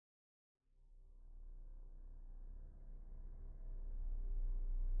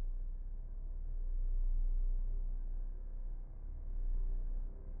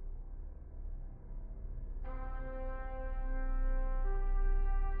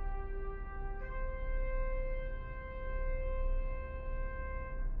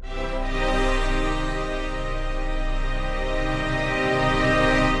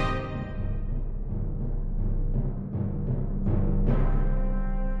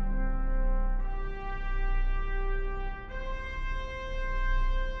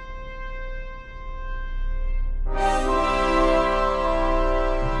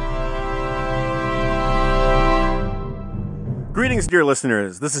Greetings, dear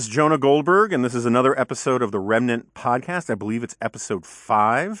listeners. This is Jonah Goldberg, and this is another episode of the Remnant Podcast. I believe it's episode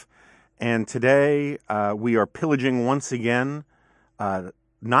 5. And today we are pillaging once again,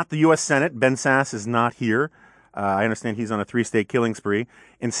 not the U.S. Senate. Ben Sasse is not here. I understand he's on a 3-state killing spree.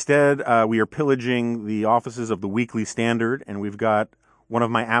 Instead, we are pillaging the offices of the Weekly Standard, and we've got one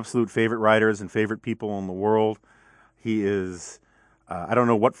of my absolute favorite writers and favorite people in the world. He is, I don't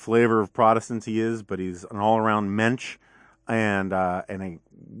know what flavor of Protestant he is, but he's an all-around mensch and a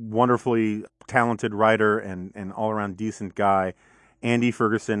wonderfully talented writer and all-around decent guy. Andy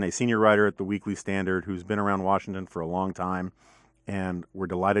Ferguson, a senior writer at the Weekly Standard who's been around Washington for a long time, and we're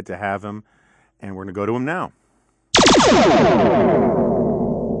delighted to have him, and we're going to go to him now.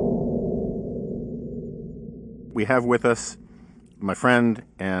 We have with us my friend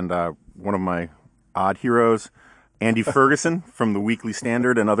and one of my odd heroes, Andy Ferguson from the Weekly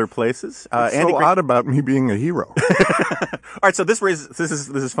Standard and other places. It's Andy, so odd about me being a hero. All right, so this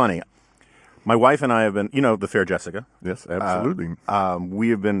is funny. My wife and I have been, the Fair Jessica. Yes, absolutely. We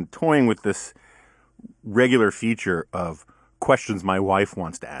have been toying with this regular feature of questions my wife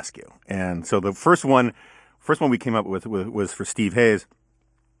wants to ask you. And so the first one we came up with was for Steve Hayes,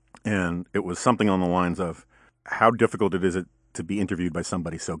 and it was something on the lines of, how difficult is it to be interviewed by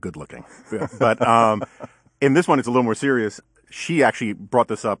somebody so good looking? But in this one, it's a little more serious. She actually brought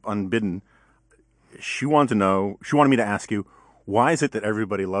this up unbidden. She wanted me to ask you, why is it that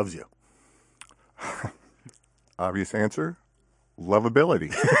everybody loves you? Obvious answer,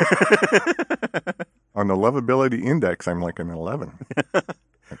 lovability. On the lovability index, I'm like an 11, I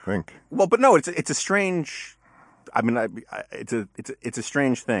think. Well, but no, it's a strange. I mean, it's a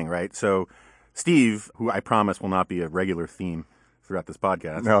strange thing, right? So, Steve, who I promise will not be a regular theme throughout this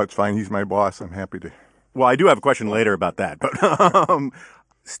podcast. No, it's fine. He's my boss. I'm happy to. Well, I do have a question later about that, but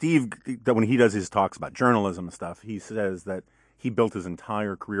Steve, when he does his talks about journalism and stuff, he says that he built his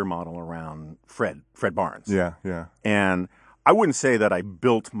entire career model around Fred Barnes. Yeah. And I wouldn't say that I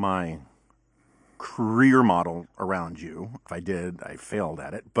built my career model around you. If I did, I failed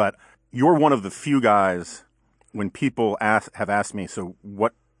at it. But you're one of the few guys, when people have asked me, so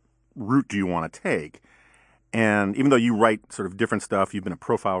what route do you want to take? And even though you write sort of different stuff, you've been a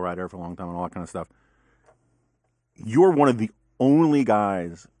profile writer for a long time and all that kind of stuff, you're one of the only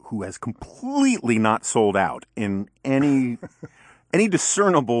guys who has completely not sold out in any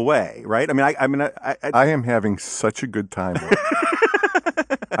discernible way, right? I mean, I am having such a good time.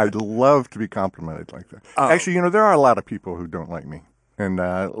 I'd love to be complimented like that. Actually, there are a lot of people who don't like me, and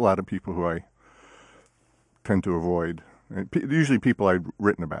a lot of people who I tend to avoid. Usually people I've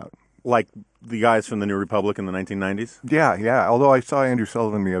written about. Like the guys from the New Republic in the 1990s? Yeah. Although I saw Andrew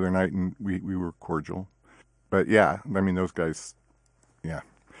Sullivan the other night, and we were cordial. But yeah, I mean, those guys, yeah.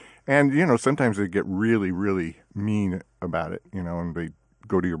 And, sometimes they get really, really mean about it, and they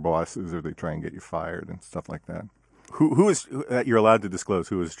go to your bosses or they try and get you fired and stuff like that. Who is, you're allowed to disclose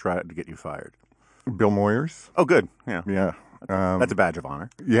who has tried to get you fired? Bill Moyers. Oh, good. Yeah. Yeah. That's a badge of honor.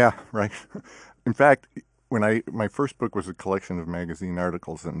 Yeah, right. In fact, my first book was a collection of magazine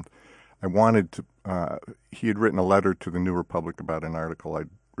articles, and I wanted to, he had written a letter to the New Republic about an article I'd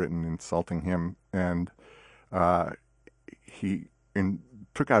written insulting him, and he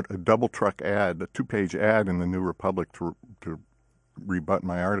took out a double truck ad, a 2-page ad in the New Republic to rebut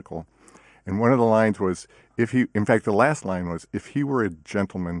my article. And one of the lines was, the last line was, if he were a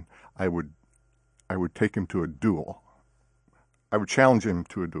gentleman, I would take him to a duel. I would challenge him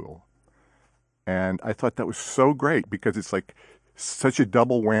to a duel. And I thought that was so great because it's like such a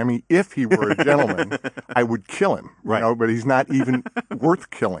double whammy. If he were a gentleman, I would kill him, right. But he's not even worth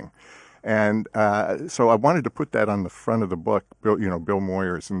killing. And so I wanted to put that on the front of the book, Bill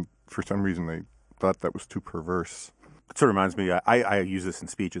Moyers, and for some reason they thought that was too perverse. It sort of reminds me, I use this in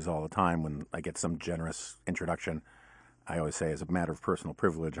speeches all the time when I get some generous introduction. I always say, as a matter of personal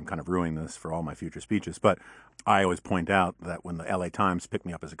privilege, I'm kind of ruining this for all my future speeches, but I always point out that when the LA Times picked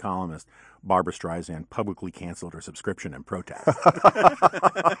me up as a columnist, Barbra Streisand publicly canceled her subscription in protest.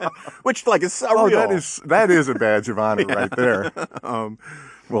 Which, is so real. That is a badge of honor right there.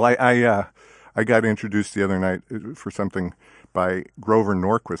 Well, I got introduced the other night for something by Grover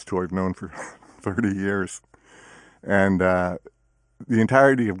Norquist, who I've known for 30 years. And the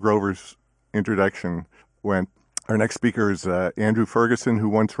entirety of Grover's introduction went, our next speaker is Andrew Ferguson, who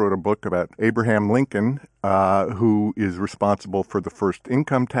once wrote a book about Abraham Lincoln, who is responsible for the first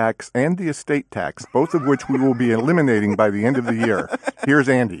income tax and the estate tax, both of which we will be eliminating by the end of the year. Here's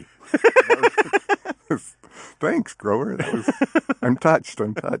Andy. Thanks, Grover. I'm touched.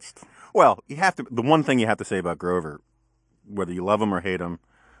 Well, the one thing you have to say about Grover, whether you love him or hate him,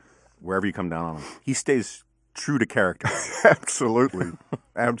 wherever you come down on him, he stays true to character. Absolutely.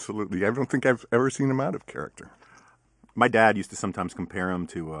 Absolutely. I don't think I've ever seen him out of character. My dad used to sometimes compare him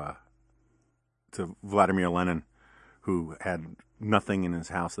to Vladimir Lenin, who had nothing in his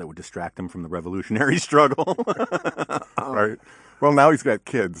house that would distract him from the revolutionary struggle. Right. Well, now he's got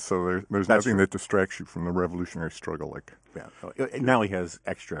kids, so there's nothing true. that distracts you from the revolutionary struggle. Like, Yeah. Now he has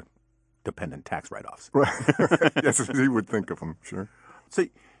extra dependent tax write-offs. yes, he would think of them, sure. So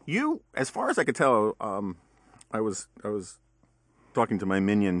you, as far as I could tell, I was talking to my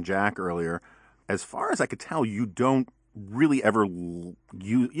minion Jack earlier. As far as I could tell, you don't really ever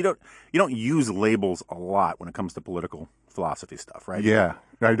use you don't use labels a lot when it comes to political philosophy stuff, right? Yeah,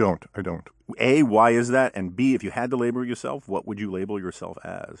 I don't. A, why is that? And B, if you had to label yourself, what would you label yourself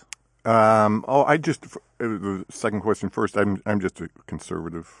as? The second question first. I'm just a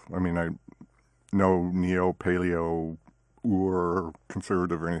conservative. I mean, I no neo, paleo, or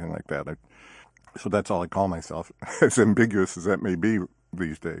conservative or anything like that. So that's all I call myself, as ambiguous as that may be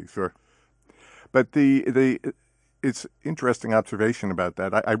these days. Sure. But it's interesting observation about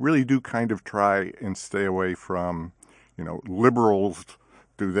that. I really do kind of try and stay away from, liberals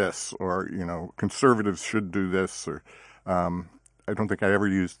do this, or, conservatives should do this, or I don't think I ever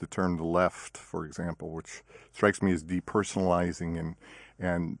used the term the left, for example, which strikes me as depersonalizing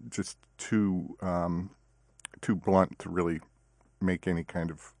and just too blunt to really make any kind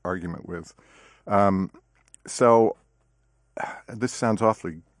of argument with. So this sounds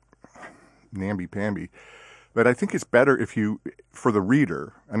awfully namby-pamby, but I think it's better if for the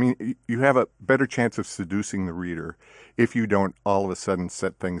reader, I mean, you have a better chance of seducing the reader if you don't all of a sudden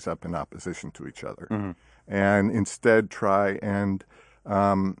set things up in opposition to each other. Mm-hmm. And instead try and,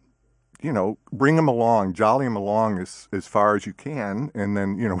 bring them along, jolly them along as far as you can. And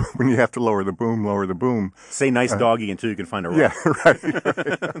then, when you have to lower the boom. Say nice doggy until you can find a rock. Yeah,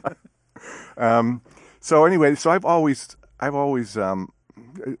 right. So anyway, I've always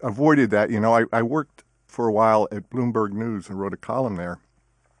avoided that. I worked for a while at Bloomberg News and wrote a column there.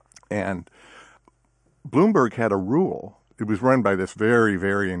 And Bloomberg had a rule. It was run by this very,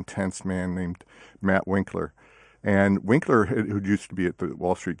 very intense man named Matt Winkler. And Winkler, who used to be at the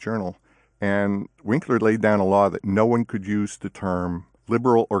Wall Street Journal, and Winkler laid down a law that no one could use the term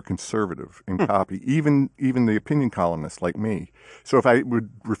liberal or conservative in copy, even the opinion columnists like me. So if I would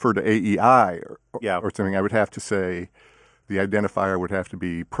refer to AEI or something, I would have to say the identifier would have to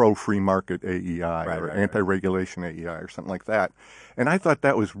be pro-free market AEI or anti-regulation AEI or something like that. And I thought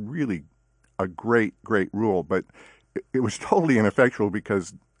that was really a great, great rule, but it was totally ineffectual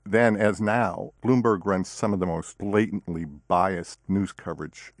because then, as now, Bloomberg runs some of the most blatantly biased news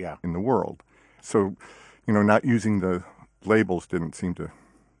coverage in the world. So, not using the labels didn't seem to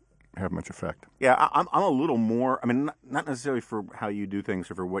have much effect. Yeah, I'm a little more, I mean, not necessarily for how you do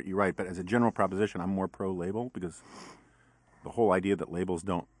things or for what you write, but as a general proposition, I'm more pro-label because the whole idea that labels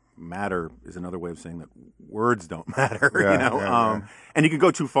don't matter is another way of saying that words don't matter, And you can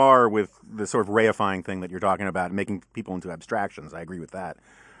go too far with the sort of reifying thing that you're talking about and making people into abstractions. I agree with that.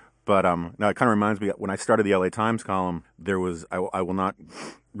 But now it kind of reminds me, when I started the LA Times column, there was, I will not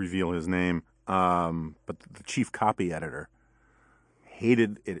reveal his name, but the chief copy editor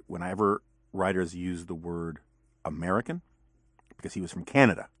hated it whenever writers used the word American because he was from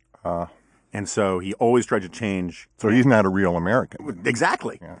Canada. And so he always tried to change. So he's not a real American.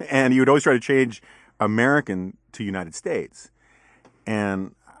 Exactly. Yeah. And he would always try to change American to United States.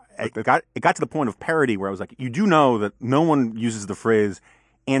 And it got to the point of parody where I was like, you do know that no one uses the phrase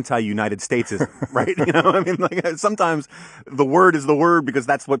anti-United Statesism, right? I mean, like sometimes the word is the word because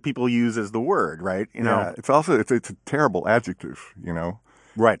that's what people use as the word, right? Yeah, it's also, it's a terrible adjective,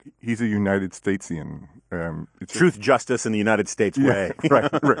 Right. He's a United Statesian. Truth, justice, in the United States way. Right.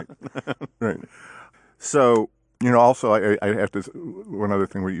 So, also I have to, one other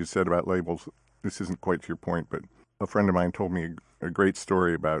thing what you said about labels, this isn't quite to your point, but a friend of mine told me a great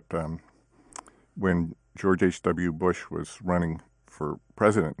story about when George H.W. Bush was running for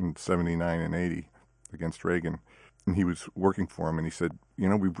president in 79 and 80 against Reagan, and he was working for him, and he said,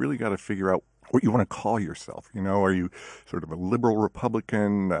 we've really got to figure out what you want to call yourself. Are you sort of a liberal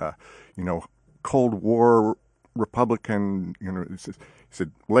Republican, Cold War Republican? He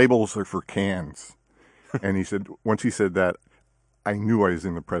said, labels are for cans. And he said, once he said that, I knew I was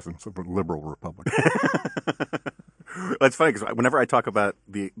in the presence of a liberal Republican. That's funny because whenever I talk about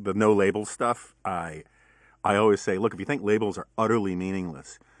the no label stuff, I always say, look, if you think labels are utterly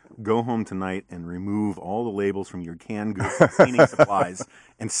meaningless, go home tonight and remove all the labels from your canned goods and cleaning supplies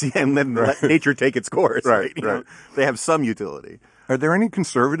and then let nature take its course. Right. They have some utility. Are there any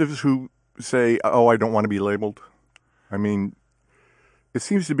conservatives who say, oh, I don't want to be labeled? I mean, it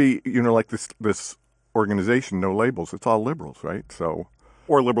seems to be, like this organization, No Labels. It's all liberals, right? So,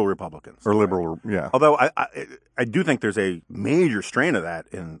 or liberal Republicans. or liberal, yeah. Although I do think there's a major strain of that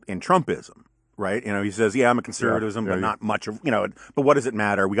in Trumpism, right? You know, he says, I'm a conservatism, but not much of, but what does it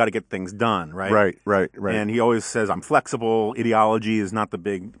matter? We got to get things done, right? Right. And he always says, I'm flexible. Ideology is not the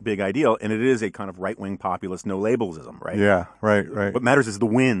big ideal. And it is a kind of right-wing populist no labelsism, right? Yeah, right. What matters is the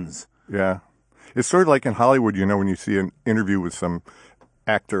wins. Yeah. It's sort of like in Hollywood, when you see an interview with some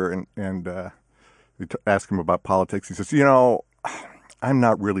actor and they ask him about politics, he says, I'm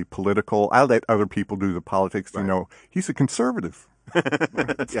not really political. I let other people do the politics. Right. He's a conservative.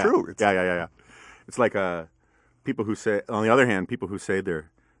 It's true. Yeah. It's like people who say, on the other hand, people who say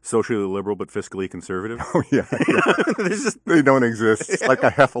they're socially liberal but fiscally conservative. Oh, yeah. They don't exist. It's like a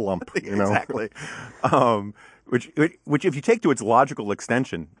heffalump, Exactly. Which, if you take to its logical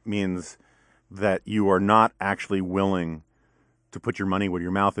extension, means that you are not actually willing to put your money where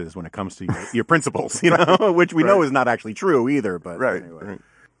your mouth is when it comes to your principles, which we know is not actually true either. But anyway. Right.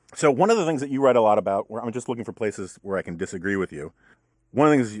 So one of the things that you write a lot about, where I'm just looking for places where I can disagree with you,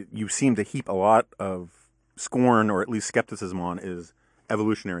 one of the things you seem to heap a lot of scorn or at least skepticism on is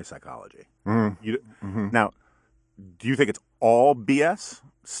evolutionary psychology. Mm-hmm. Now, do you think it's all BS,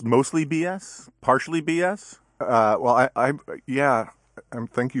 mostly BS, partially BS? Well,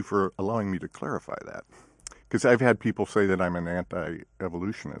 thank you for allowing me to clarify that. Because I've had people say that I'm an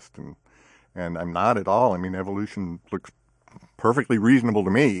anti-evolutionist, and I'm not at all. I mean, evolution looks perfectly reasonable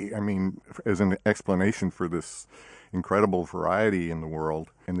to me. I mean, as an explanation for this incredible variety in the world,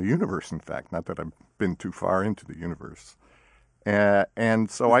 in the universe, in fact. Not that I've been too far into the universe. And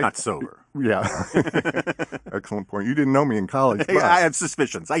so not sober. Yeah. Excellent point. You didn't know me in college. Hey, I have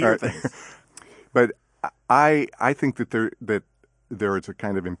suspicions. I hear things. But I think that there is a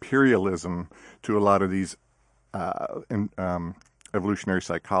kind of imperialism to a lot of these evolutionary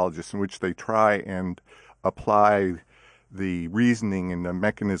psychologists in which they try and apply the reasoning and the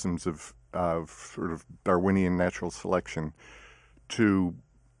mechanisms of sort of Darwinian natural selection to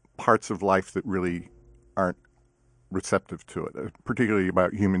parts of life that really aren't receptive to it, particularly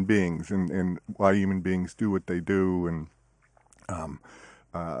about human beings and why human beings do what they do, and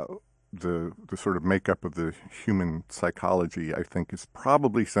the sort of makeup of the human psychology, I think, is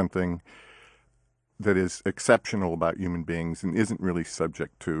probably something that is exceptional about human beings and isn't really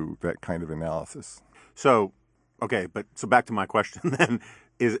subject to that kind of analysis. So back to my question then,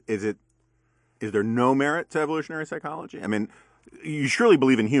 is there no merit to evolutionary psychology? I mean, you surely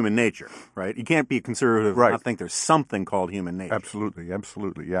believe in human nature, right? You can't be a conservative and not think there's something called human nature. Absolutely,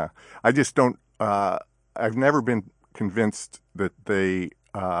 yeah. I just don't, I've never been convinced that they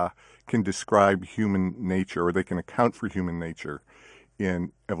can describe human nature or they can account for human nature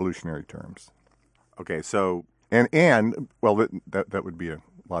in evolutionary terms. Okay, so... And that would be a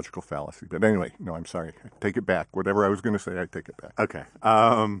logical fallacy. But anyway, no, I'm sorry. I take it back. Whatever I was going to say, I take it back. Okay.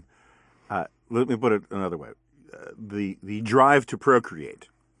 Let me put it another way. The drive to procreate,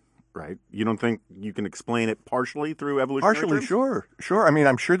 right? You don't think you can explain it partially through evolutionary terms? Sure. I mean,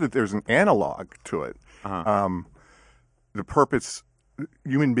 I'm sure that there's an analog to it. Uh-huh. The purpose...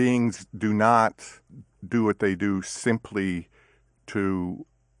 Human beings do not do what they do simply to...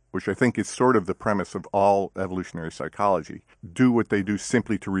 which I think is sort of the premise of all evolutionary psychology, do what they do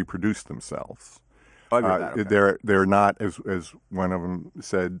simply to reproduce themselves. I agree with that. Okay. They're not, as one of them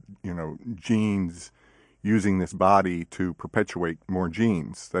said, genes using this body to perpetuate more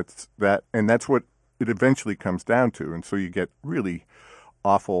genes. That's what it eventually comes down to. And so you get really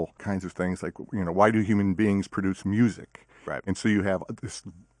awful kinds of things like, why do human beings produce music? Right. And so you have this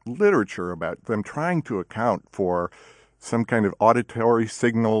literature about them trying to account for some kind of auditory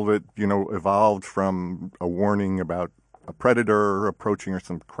signal that, evolved from a warning about a predator approaching or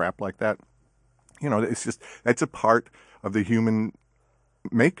some crap like that. It's just, that's a part of the human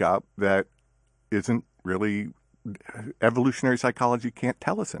makeup that isn't really, evolutionary psychology can't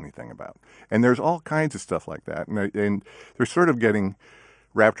tell us anything about. And there's all kinds of stuff like that. And they're sort of getting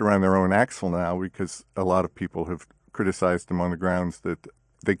wrapped around their own axle now because a lot of people have criticized them on the grounds that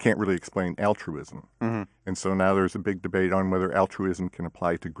they can't really explain altruism. Mm-hmm. And so now there's a big debate on whether altruism can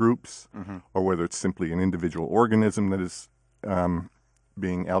apply to groups or whether it's simply an individual organism that is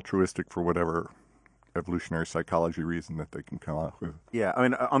being altruistic for whatever evolutionary psychology reason that they can come up with. Yeah, I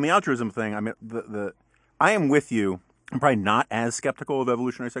mean, on the altruism thing, I mean, I am with you. I'm probably not as skeptical of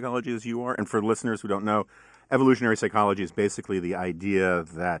evolutionary psychology as you are. And for listeners who don't know, evolutionary psychology is basically the idea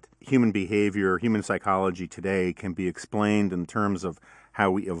that human behavior, human psychology today can be explained in terms of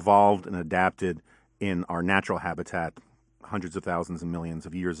how we evolved and adapted in our natural habitat hundreds of thousands and millions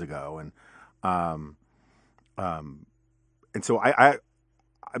of years ago. And so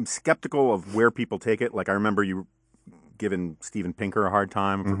I'm skeptical of where people take it. Like, I remember you giving Steven Pinker a hard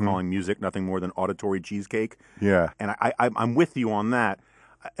time for calling music nothing more than auditory cheesecake. Yeah. And I'm with you on that.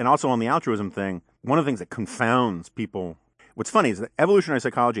 And also on the altruism thing, one of the things that confounds people, what's funny is that evolutionary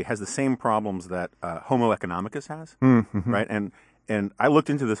psychology has the same problems that Homo economicus has, right? And I looked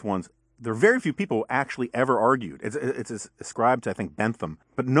into this once. There are very few people who actually ever argued. It's ascribed to, I think, Bentham,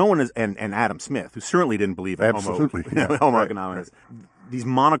 but no one is, and Adam Smith, who certainly didn't believe in Homo economicus. These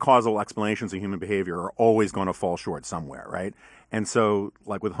monocausal explanations of human behavior are always going to fall short somewhere, right? And so,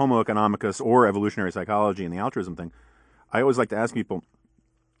 like with Homo economicus or evolutionary psychology and the altruism thing, I always like to ask people,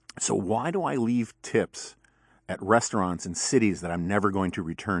 so why do I leave tips at restaurants in cities that I'm never going to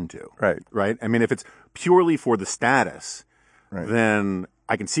return to? Right? I mean, if it's purely for the status, then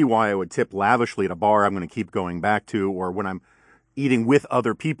I can see why I would tip lavishly at a bar I'm going to keep going back to, or when I'm eating with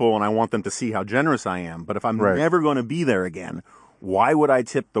other people and I want them to see how generous I am. But if I'm never going to be there again, why would I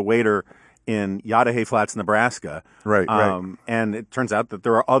tip the waiter in Yadahay Flats, Nebraska? And it turns out that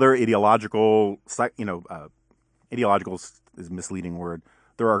there are other ideological is a misleading word.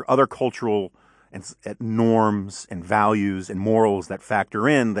 There are other cultural and norms and values and morals that factor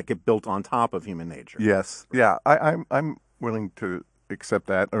in that get built on top of human nature. Yes. Yeah. I'm willing to accept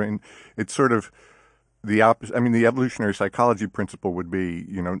that. I mean, it's sort of the opposite. I mean, the evolutionary psychology principle would be,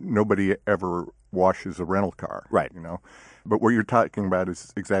 nobody ever washes a rental car. Right. But what you're talking about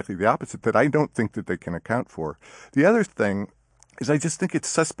is exactly the opposite, that I don't think that they can account for. The other thing is I just think it's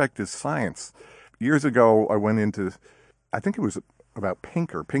suspect as science. Years ago, I went into, I think it was about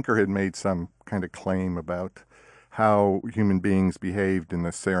Pinker. Pinker had made some kind of claim about how human beings behaved in the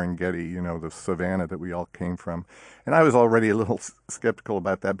Serengeti, the savanna that we all came from. And I was already a little skeptical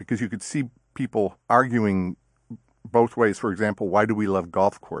about that because you could see people arguing both ways. For example, why do we love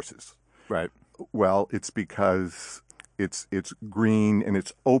golf courses? Right. Well, it's because it's green and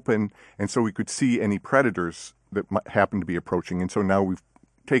it's open, and so we could see any predators that might happen to be approaching. And so now we've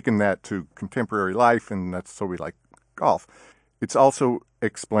taken that to contemporary life, and so we like golf. It's also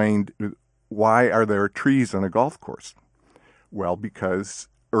explained, why are there trees on a golf course? Well, because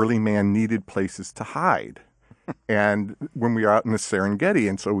early man needed places to hide. And when we are out in the Serengeti,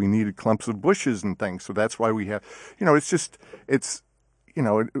 and so we needed clumps of bushes and things. So that's why we have, it's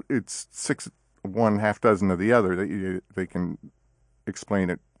 6 one half dozen of the other. They can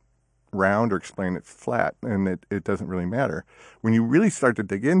explain it round or explain it flat, and it doesn't really matter. When you really start to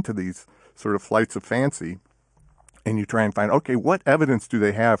dig into these sort of flights of fancy, and you try and find, okay, what evidence do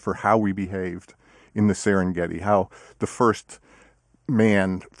they have for how we behaved in the Serengeti, how the first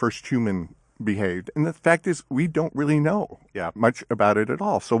human behaved? And the fact is, we don't really know much about it at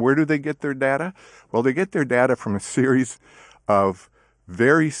all. So where do they get their data? Well, they get their data from a series of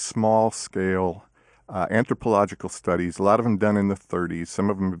very small-scale anthropological studies, a lot of them done in the 30s, some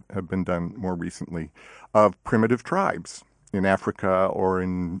of them have been done more recently, of primitive tribes in Africa or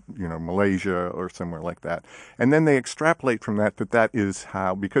in Malaysia or somewhere like that. And then they extrapolate from that is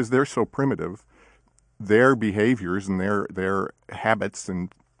how, because they're so primitive, their behaviors and their habits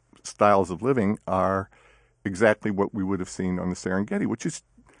and styles of living are exactly what we would have seen on the Serengeti, which is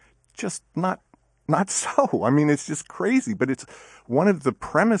just not so. I mean, it's just crazy, but it's one of the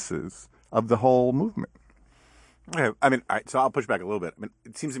premises of the whole movement. Okay. I mean, all right, so I'll push back a little bit. I mean,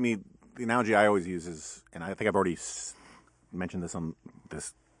 it seems to me the analogy I always use is, and I think I've already mentioned this on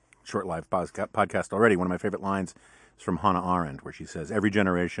this short live podcast already, one of my favorite lines is from Hannah Arendt, where she says, every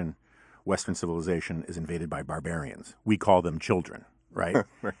generation, Western civilization is invaded by barbarians. We call them children, right?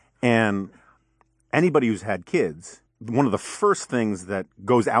 And anybody who's had kids, one of the first things that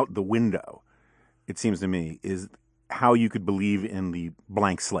goes out the window, it seems to me, is how you could believe in the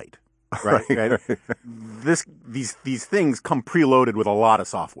blank slate, right? These things come preloaded with a lot of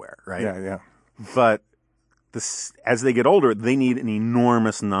software, right? Yeah. But as they get older, they need an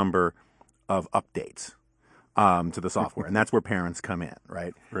enormous number of updates to the software, and that's where parents come in,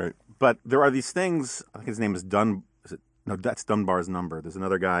 right? Right. But there are these things. I think his name is that's Dunbar's number. There's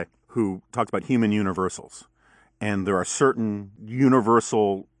another guy who talks about human universals, and there are certain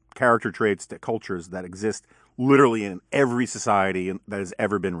universal character traits to cultures that exist literally in every society that has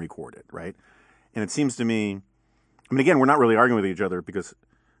ever been recorded, right? And it seems to me, I mean, again, we're not really arguing with each other because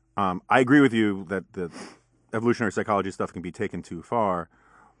I agree with you that the evolutionary psychology stuff can be taken too far.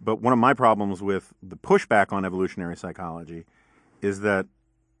 But one of my problems with the pushback on evolutionary psychology is that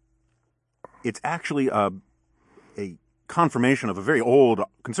it's actually a confirmation of a very old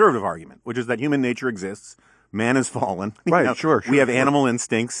conservative argument, which is that human nature exists, man is fallen. Right, sure. We have animal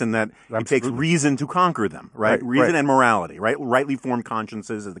instincts, and that it takes reason to conquer them, right? Reason and morality, right? Rightly formed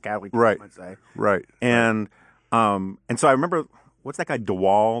consciences, as the Catholic Church might say. Right. And so I remember what's that guy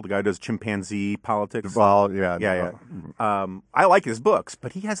DeWall, the guy who does chimpanzee politics? Well, yeah. Yeah. I like his books,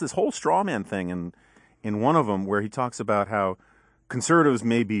 but he has this whole straw man thing in one of them where he talks about how conservatives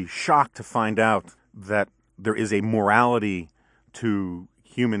may be shocked to find out that there is a morality to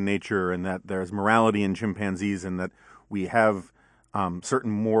human nature and that there's morality in chimpanzees and that we have certain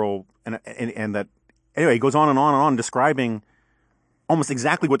moral and that anyway, he goes on and on describing almost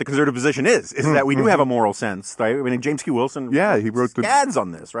exactly what the conservative position is that we do have a moral sense, right? I mean, James Q. Wilson he wrote the ads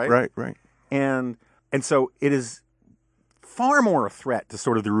on this, right? Right. And so it is far more a threat to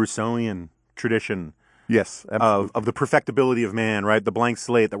sort of the Rousseauian tradition yes, of the perfectibility of man, right? The blank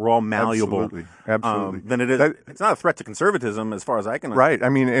slate, that we're all malleable. Absolutely. Than it is. It's not a threat to conservatism as far as I can Right. I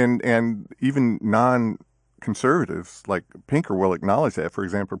mean, and even non-conservatives like Pinker will acknowledge that. For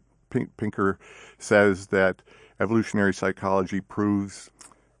example, Pinker says that evolutionary psychology proves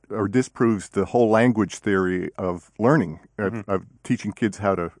or disproves the whole language theory of learning, of teaching kids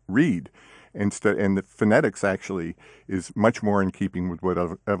how to read. And the phonetics actually is much more in keeping with what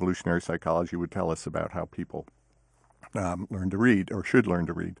evolutionary psychology would tell us about how people learn to read or should learn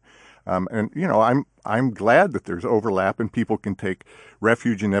to read. And I'm glad that there's overlap and people can take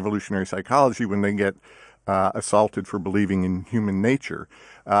refuge in evolutionary psychology when they get assaulted for believing in human nature.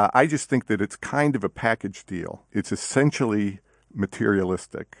 I just think that it's kind of a package deal. It's essentially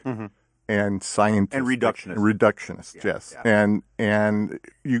materialistic and scientific and reductionist. Reductionist, yes. Yeah. And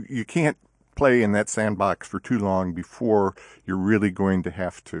you can't play in that sandbox for too long before you're really going to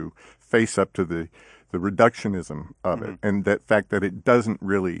have to face up to the reductionism of it, and that fact that it doesn't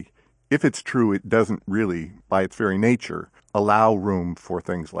really, if it's true, it doesn't really, by its very nature, allow room for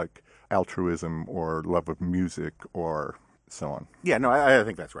things like altruism or love of music or so on. Yeah, no, I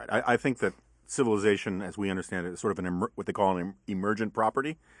think that's right. I think that civilization, as we understand it, is sort of what they call an emergent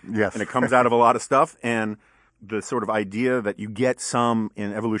property. Yes. And it comes out of a lot of stuff. And the sort of idea that you get some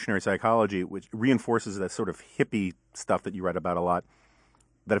in evolutionary psychology, which reinforces that sort of hippie stuff that you read about a lot,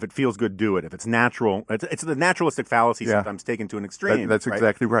 that if it feels good, do it. If it's natural, it's the naturalistic fallacy sometimes taken to an extreme. That's right?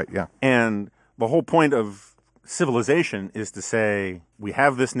 Exactly right, yeah. And the whole point of civilization is to say we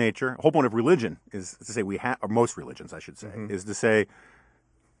have this nature. The whole point of religion is to say we have, or most religions, I should say, is to say,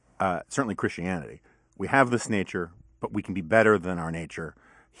 certainly Christianity, we have this nature, but we can be better than our nature.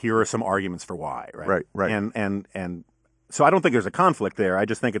 Here are some arguments for why, right? Right. And so I don't think there's a conflict there. I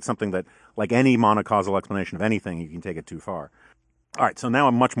just think it's something that, like any monocausal explanation of anything, you can take it too far. All right, so now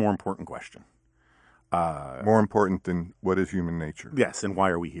a much more important question. More important than what is human nature. Yes, and why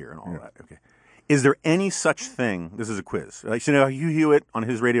are we here and all that. Okay. Is there any such thing, this is a quiz, like, so, Hugh Hewitt on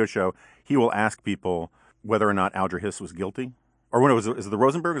his radio show, he will ask people whether or not Alger Hiss was guilty. Or when is it the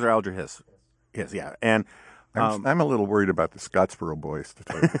Rosenbergs or Alger Hiss? Hiss, yeah. And I'm a little worried about the Scottsboro boys, to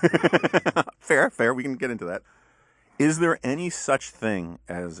tell you. Fair. We can get into that. Is there any such thing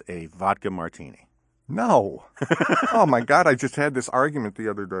as a vodka martini? No. Oh, my God. I just had this argument the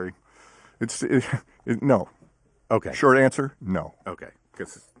other day. No. Okay. Short answer, no. Okay.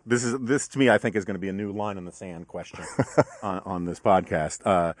 Because this to me, I think, is going to be a new line in the sand question on this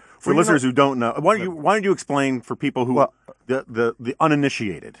podcast. For listeners who don't know, why don't you explain for people who the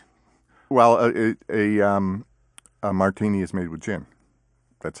uninitiated? Well, a martini is made with gin.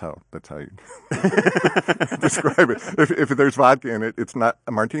 That's how you describe it. If there's vodka in it, it's not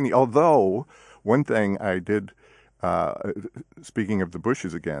a martini. Although one thing I did, speaking of the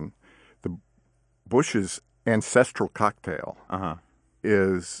Bushes again, the Bushes ancestral cocktail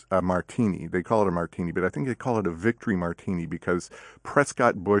is a martini. They call it a martini, but I think they call it a victory martini because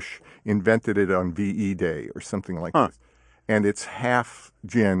Prescott Bush invented it on VE Day or something like this. And it's half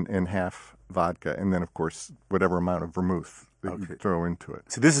gin and half vodka, and then, of course, whatever amount of vermouth that you throw into it.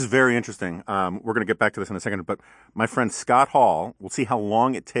 So this is very interesting. We're going to get back to this in a second, but my friend Scott Hall, we'll see how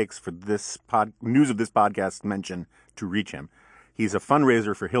long it takes for this news of this podcast mention to reach him. He's a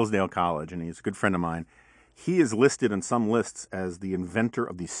fundraiser for Hillsdale College, and he's a good friend of mine. He is listed on some lists as the inventor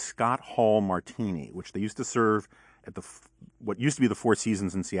of the Scott Hall Martini, which they used to serve at what used to be the Four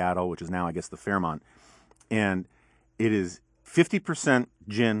Seasons in Seattle, which is now, I guess, the Fairmont. And it is 50%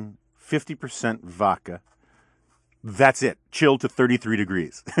 gin, 50% vodka. That's it. Chilled to 33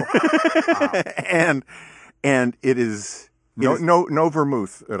 degrees. and it is... No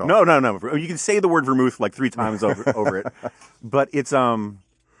vermouth at all. No. You can say the word vermouth like 3 times over it. But it's...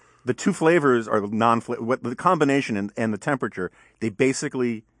 The two flavors are the combination and the temperature, they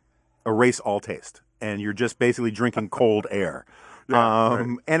basically erase all taste. And you're just basically drinking cold air.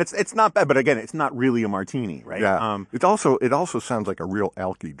 Right. And it's not bad, but again, it's not really a martini, right? Yeah. It also sounds like a real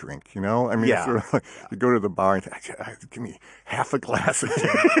alky drink, you know? I mean, it's sort of like you go to the bar and say, give me half a glass of gin,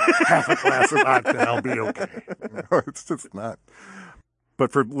 half a glass of vodka, and I'll be okay. You know, it's just not.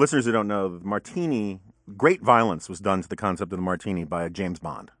 But for listeners who don't know, the martini, great violence was done to the concept of the martini by James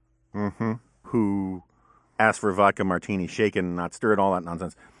Bond, who asked for a vodka martini, shaken, not stirred, all that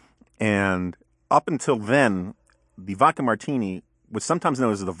nonsense. And up until then, the vodka martini was sometimes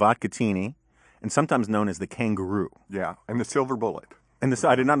known as the vodkatini and sometimes known as the kangaroo. Yeah, and the silver bullet. And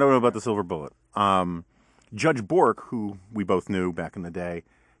I did not know about the silver bullet. Judge Bork, who we both knew back in the day,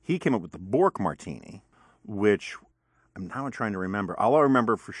 he came up with the Bork martini, which I'm now trying to remember. All I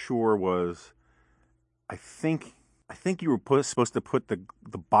remember for sure was I think you were supposed to put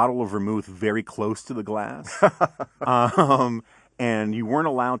the bottle of vermouth very close to the glass. And you weren't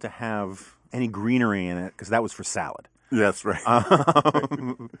allowed to have any greenery in it because that was for salad. Yes, right.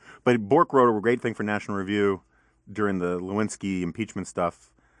 But Bork wrote a great thing for National Review during the Lewinsky impeachment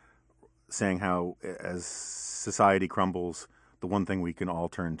stuff, saying how as society crumbles, the one thing we can all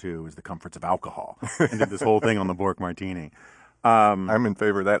turn to is the comforts of alcohol. And did this whole thing on the Bork martini. I'm in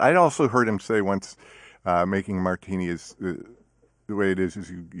favor of that. I'd also heard him say once making a martini is the way it is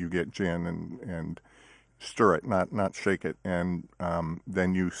you get gin and stir it, not shake it, and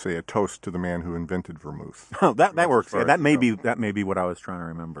then you say a toast to the man who invented vermouth. Oh, that works. Yeah, that may be what I was trying to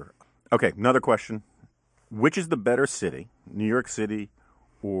remember. Okay, another question: which is the better city, New York City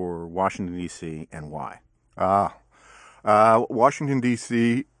or Washington D.C., and why? Washington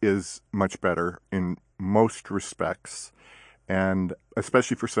D.C. is much better in most respects, and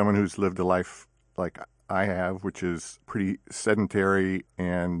especially for someone who's lived a life like I have, which is pretty sedentary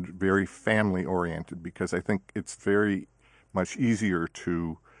and very family-oriented, because I think it's very much easier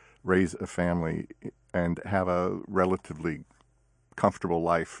to raise a family and have a relatively comfortable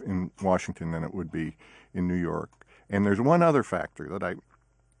life in Washington than it would be in New York. And there's one other factor that I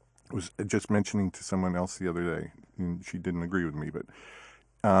was just mentioning to someone else the other day, and she didn't agree with me, but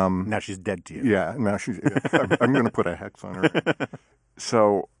now she's dead to you. Yeah, now I'm going to put a hex on her.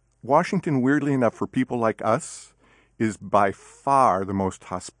 So Washington, weirdly enough, for people like us, is by far the most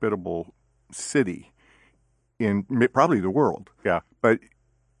hospitable city in probably the world. Yeah. But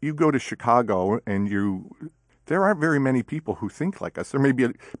you go to Chicago and there aren't very many people who think like us. There may be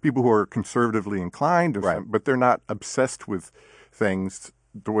people who are conservatively inclined, but they're not obsessed with things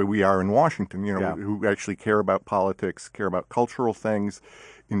the way we are in Washington, who actually care about politics, care about cultural things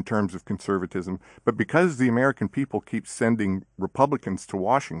in terms of conservatism. But because the American people keep sending Republicans to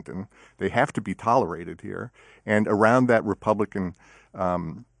Washington, they have to be tolerated here. And around that Republican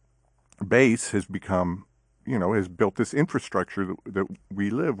base has become, has built this infrastructure that we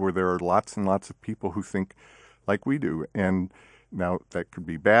live, where there are lots and lots of people who think like we do. And now that could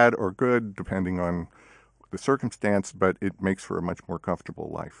be bad or good, depending on the circumstance, but it makes for a much more comfortable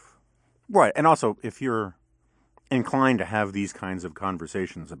life. Right. And also, if you're inclined to have these kinds of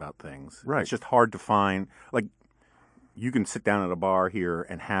conversations about things, right, it's just hard to find. Like, you can sit down at a bar here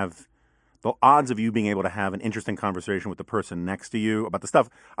and have the odds of you being able to have an interesting conversation with the person next to you about the stuff.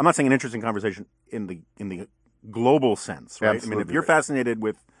 I'm not saying an interesting conversation in the global sense, right? Absolutely. I mean, if you're fascinated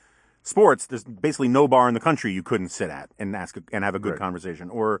with sports, there's basically no bar in the country you couldn't sit at and have a good conversation.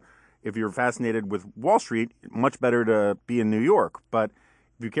 Or if you're fascinated with Wall Street, much better to be in New York. But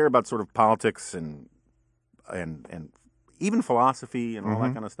if you care about sort of politics and even philosophy and all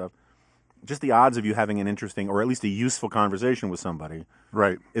that kind of stuff, just the odds of you having an interesting or at least a useful conversation with somebody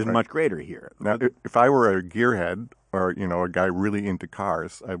is much greater here. Now, if I were a gearhead or, a guy really into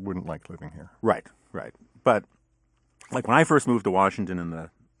cars, I wouldn't like living here. Right. But like when I first moved to Washington in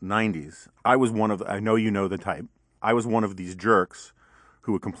the 90s, I was I know you know the type, I was one of these jerks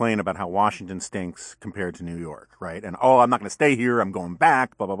who would complain about how Washington stinks compared to New York, right? And, I'm not going to stay here, I'm going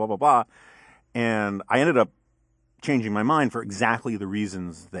back, blah, blah, blah, blah, blah. And I ended up changing my mind for exactly the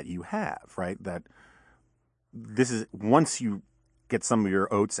reasons that you have, right? That this is, once you get some of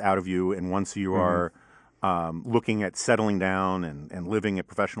your oats out of you and once you are looking at settling down and living a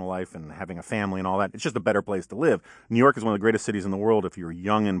professional life and having a family and all that, it's just a better place to live. New York is one of the greatest cities in the world if you're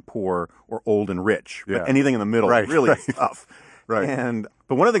young and poor or old and rich. Yeah. But anything in the middle really is tough. Right.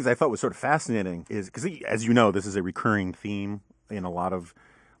 But one of the things I thought was sort of fascinating is, because as you know, this is a recurring theme in a lot of,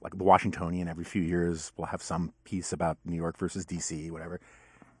 like the Washingtonian, every few years will have some piece about New York versus D.C., whatever.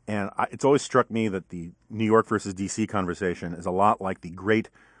 And it's always struck me that the New York versus D.C. conversation is a lot like the great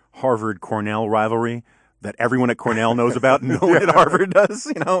Harvard-Cornell rivalry that everyone at Cornell knows about and no one at Harvard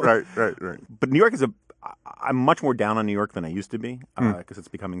does, Right. But New York I'm much more down on New York than I used to be because it's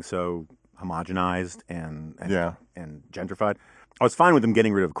becoming so homogenized and gentrified. I was fine with them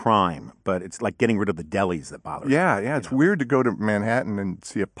getting rid of crime, but it's like getting rid of the delis that bother me. Yeah. It's weird to go to Manhattan and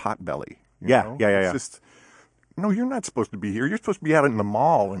see a Potbelly. Yeah. It's just, no, you're not supposed to be here. You're supposed to be out in the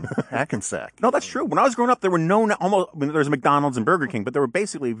mall in Hackensack. No, that's true. When I was growing up, there were there's McDonald's and Burger King, but there were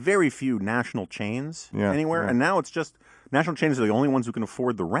basically very few national chains anywhere. Yeah. And now it's just national chains are the only ones who can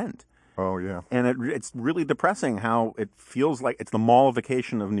afford the rent. Oh, yeah. And it's really depressing how it feels like it's the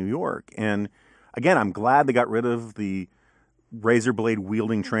mallification of New York. And again, I'm glad they got rid of the razor blade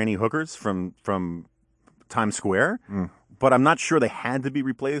wielding tranny hookers from Times Square. But I'm not sure they had to be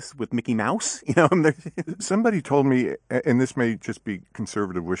replaced with Mickey Mouse. Somebody told me, and this may just be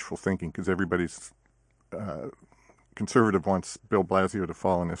conservative wishful thinking, because everybody's conservative wants Bill Blasio to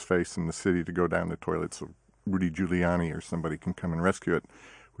fall on his face in the city to go down the toilet so Rudy Giuliani or somebody can come and rescue it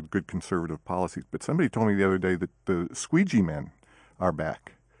with good conservative policies. But somebody told me the other day that the squeegee men are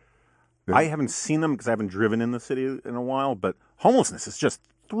back. I haven't seen them because I haven't driven in the city in a while, but homelessness is just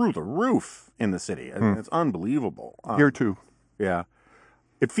through the roof in the city. I mean, it's unbelievable. Here, too. Yeah.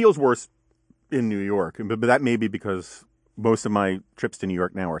 It feels worse in New York, but that may be because most of my trips to New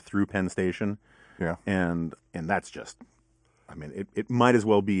York now are through Penn Station. Yeah. And that's just, I mean, it might as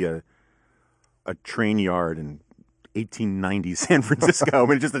well be a train yard in 1890s San Francisco. I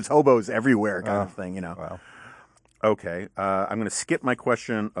mean, just there's hobos everywhere kind of thing, Wow. Okay. I'm going to skip my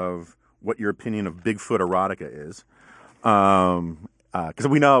question of what your opinion of Bigfoot erotica is. Because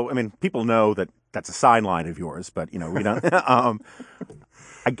we know, I mean, people know that that's a sideline of yours, but, we don't.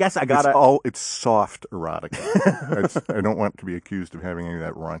 I guess I got to... It's soft erotica. I don't want to be accused of having any of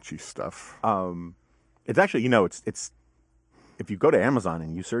that raunchy stuff. It's actually, it's if you go to Amazon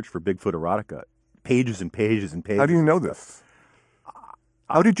and you search for Bigfoot erotica, pages and pages and pages. How do you know this?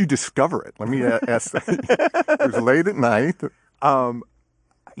 How did you discover it? Let me ask that. It was late at night.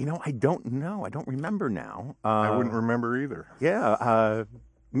 I don't know. I don't remember now. I wouldn't remember either. Yeah.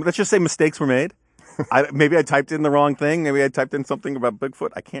 Let's just say mistakes were made. Maybe I typed in the wrong thing. Maybe I typed in something about Bigfoot.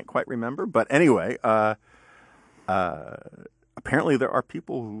 I can't quite remember. But anyway, apparently there are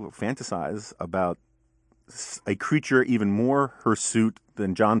people who fantasize about a creature even more hirsute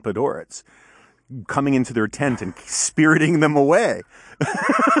than John Podhoretz coming into their tent and spiriting them away.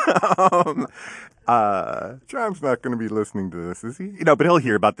 John's not going to be listening to this, is he? But he'll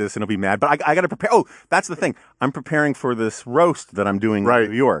hear about this and he'll be mad. But I got to prepare. Oh, that's the thing. I'm preparing for this roast that I'm doing in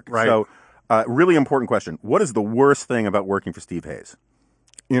New York. Right. So, really important question. What is the worst thing about working for Steve Hayes?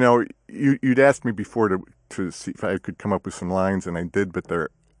 You'd asked me before to see if I could come up with some lines, and I did, but they're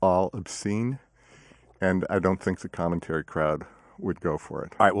all obscene, and I don't think the commentary crowd would go for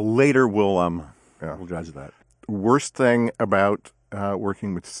it. All right. Well, later we'll judge that. Worst thing about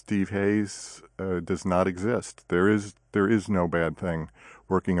working with Steve Hayes does not exist. There is no bad thing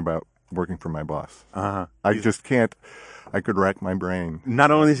working for my boss. I just can't. I could rack my brain.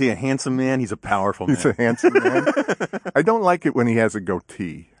 Not only is he a handsome man, he's a powerful man. He's a handsome man. I don't like it when he has a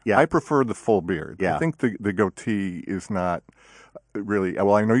goatee. Yeah. I prefer the full beard. Yeah. I think the goatee is not really.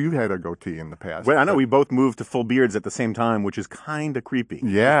 Well, I know you had a goatee in the past. Well, I know we both moved to full beards at the same time, which is kind of creepy.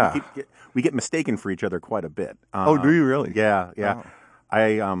 Yeah. We get mistaken for each other quite a bit. Oh, do you really? Yeah.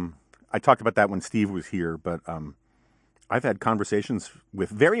 Oh. I talked about that when Steve was here, but I've had conversations with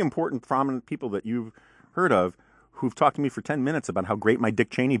very important, prominent people that you've heard of who've talked to me for 10 minutes about how great my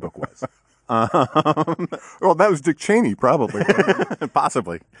Dick Cheney book was. Well, that was Dick Cheney, probably.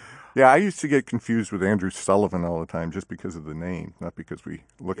 Possibly. Yeah, I used to get confused with Andrew Sullivan all the time just because of the name, not because we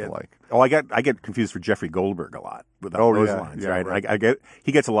look alike. Oh, I get confused for Jeffrey Goldberg a lot with those lines, right?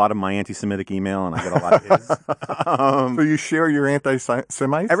 He gets a lot of my anti-Semitic email, and I get a lot of his. So you share your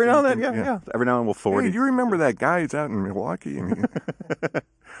anti-Semites? Every now and then, yeah. Every now and then we'll forward it. Do you remember that guy? He's out in Milwaukee.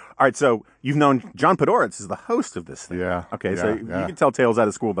 All right, so you've known John Podhoretz is the host of this thing. Yeah. Okay, so you can tell tales out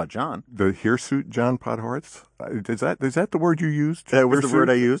of school about John. The hirsute John Podhoretz? Is that the word you used? That was the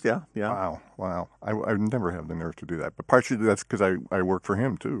word I used, yeah. Wow. I would never have the nerve to do that. But partially that's because I work for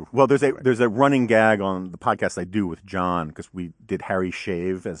him, too. Well, there's a running gag on the podcast I do with John, because we did Harry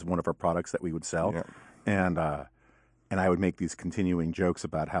Shave as one of our products that we would sell. Yeah. And I would make these continuing jokes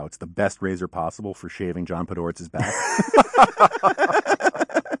about how it's the best razor possible for shaving John Podhoretz's back.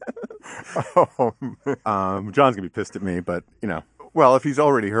 John's going to be pissed at me, but, Well, if he's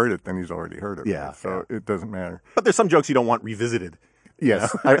already heard it, then he's already heard it. Yeah. Right? So it doesn't matter. But there's some jokes you don't want revisited.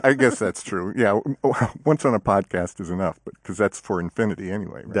 Yes, I guess that's true. Yeah, once on a podcast is enough, because that's for infinity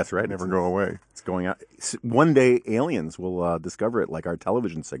anyway. Right? That's right. Never go away. It's going out. One day aliens will discover it like our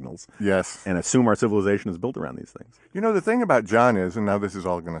television signals. Yes. And assume our civilization is built around these things. The thing about John is, and now this is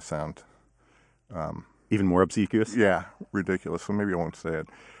all going to sound... even more obsequious? Yeah, ridiculous. So maybe I won't say it.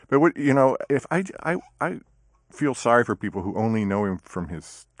 But if feel sorry for people who only know him from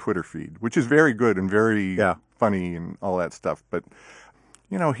his Twitter feed, which is very good and very funny and all that stuff. But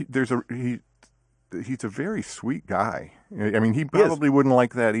he's a very sweet guy. I mean, he probably wouldn't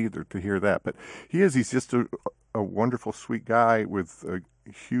like that either, to hear that. But he is. He's just a wonderful, sweet guy with a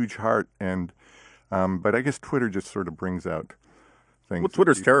huge heart. And but I guess Twitter just sort of brings out things. Well,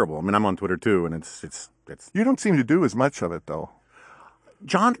 Twitter's terrible. I mean, I'm on Twitter too, and it's. You don't seem to do as much of it, though.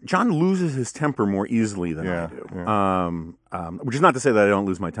 John loses his temper more easily than I do. Yeah. Which is not to say that I don't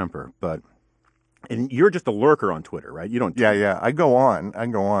lose my temper, and you're just a lurker on Twitter, right? You don't. Yeah. I go on.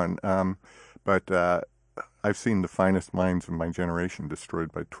 But I've seen the finest minds of my generation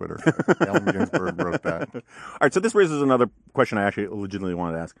destroyed by Twitter. Allen Ginsberg wrote that. All right. So this raises another question I actually legitimately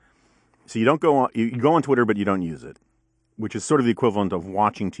wanted to ask. So you don't go on. You go on Twitter, but you don't use it, which is sort of the equivalent of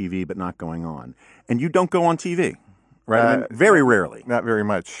watching TV but not going on. And you don't go on TV. Right, I mean, very rarely. Not very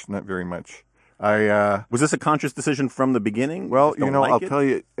much. Was this a conscious decision from the beginning? Well, I'll tell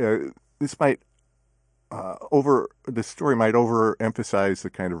you, this story might overemphasize the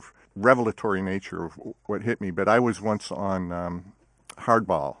kind of revelatory nature of what hit me. But I was once on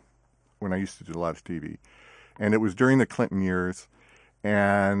Hardball when I used to do a lot of TV, and it was during the Clinton years.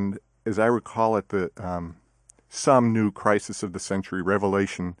 And as I recall it, some new crisis of the century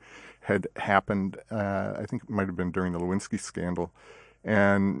revelation had happened. I think it might have been during the Lewinsky scandal.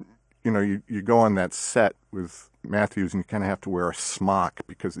 And, you go on that set with Matthews and you kind of have to wear a smock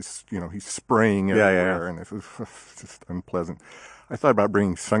because he's spraying everywhere and it's just unpleasant. I thought about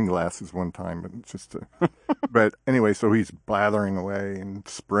bringing sunglasses one time, but just but anyway, so he's blathering away and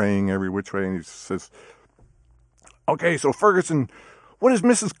spraying every which way and he says, "Okay, so Ferguson, what is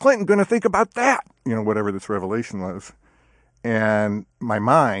Mrs. Clinton going to think about that?" Whatever this revelation was. And my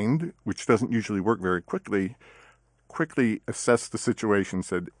mind, which doesn't usually work very quickly assessed the situation,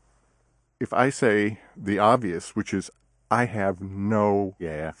 said, if I say the obvious, which is I have no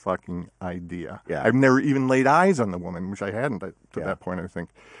fucking idea. Yeah. I've never even laid eyes on the woman, which I hadn't to that point, I think.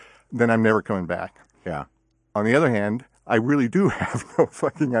 Then I'm never coming back. Yeah. On the other hand, I really do have no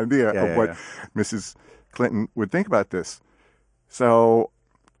fucking idea of what Mrs. Clinton would think about this. So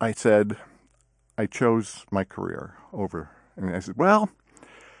I said, I chose my career over. And I said, well,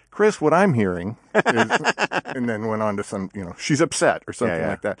 Chris, what I'm hearing is, and then went on to some, she's upset or something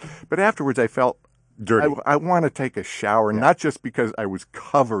like that. But afterwards I felt dirty. I want to take a shower, not just because I was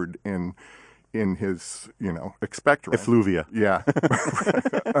covered in his, expectorant. Effluvia. Yeah.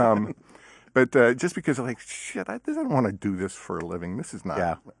 But just because I'm like, shit, I don't want to do this for a living. This is not.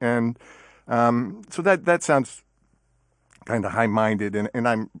 Yeah. And so that sounds kind of high-minded, and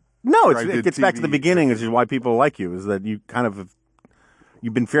I'm. No, it gets back to the beginning, which is why people like you, is that you kind of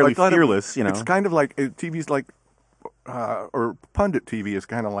you've been fairly fearless, It's kind of like TV's like, or pundit TV is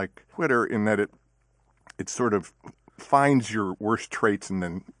kind of like Twitter in that it sort of finds your worst traits and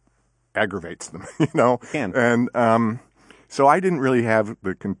then aggravates them, Can. And so I didn't really have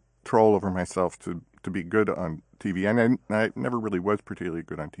the control over myself to be good on TV, and I never really was particularly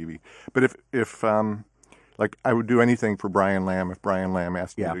good on TV. But if like I would do anything for Brian Lamb if Brian Lamb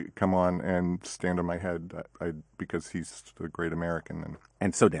asked me to come on and stand on my head, because he's a great American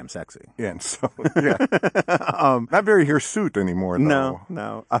and so damn sexy. Yeah, and so not very hirsute anymore, though.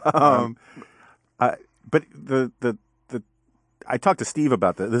 No. But the I talked to Steve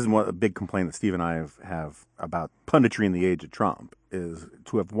about that. This is a big complaint that Steve and I have about punditry in the age of Trump, is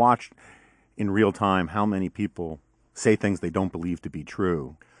to have watched in real time how many people say things they don't believe to be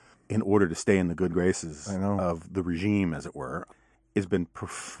true in order to stay in the good graces of the regime, as it were, has been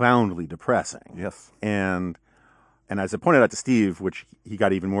profoundly depressing. Yes. And as I pointed out to Steve, which he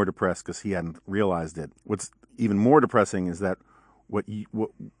got even more depressed because he hadn't realized it, what's even more depressing is that what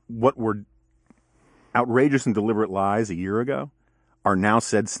were outrageous and deliberate lies a year ago are now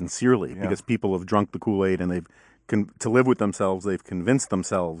said sincerely because people have drunk the Kool-Aid and to live with themselves, they've convinced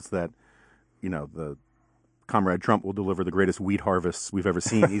themselves that, the Comrade Trump will deliver the greatest wheat harvests we've ever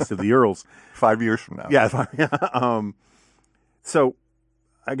seen east of the Urals. 5 years from now. Yeah. So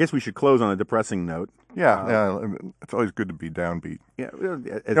I guess we should close on a depressing note. Yeah. It's always good to be downbeat. Yeah.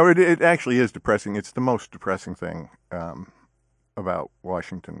 No, it actually is depressing. It's the most depressing thing about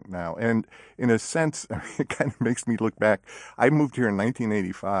Washington now. And in a sense, it kind of makes me look back. I moved here in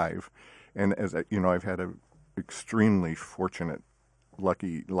 1985, and as I've had an extremely fortunate,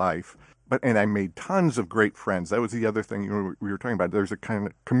 lucky life. And I made tons of great friends. That was the other thing we were talking about. There's a kind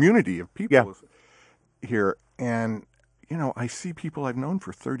of community of people here. And, I see people I've known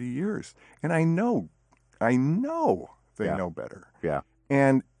for 30 years. And I know they know better. Yeah.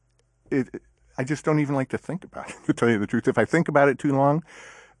 And I just don't even like to think about it, to tell you the truth. If I think about it too long,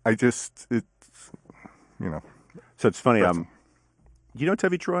 So it's funny. You know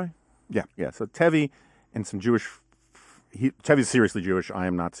Tevi Troy? Yeah. Yeah. So Tevi and some Jewish. Tevi's seriously Jewish. I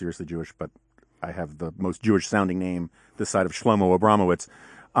am not seriously Jewish, but I have the most Jewish sounding name this side of Shlomo Abramowitz.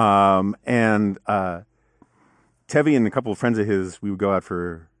 And Tevi and a couple of friends of his, we would go out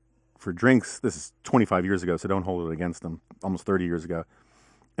for drinks. This is 25 years ago, so don't hold it against them. Almost 30 years ago.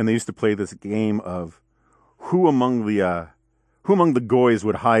 And they used to play this game of who among the goys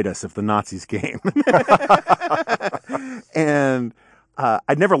would hide us if the Nazis came. And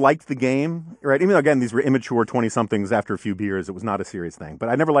I'd never liked the game, right? Even though, again, these were immature 20-somethings after a few beers. It was not a serious thing. But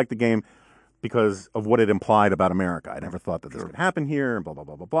I never liked the game because of what it implied about America. I never thought that this could happen here and blah, blah,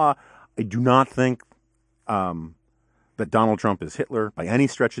 blah, blah, blah. I do not think that Donald Trump is Hitler by any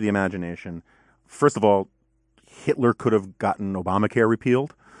stretch of the imagination. First of all, Hitler could have gotten Obamacare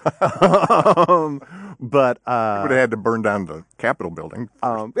repealed. But he would have had to burn down the Capitol building.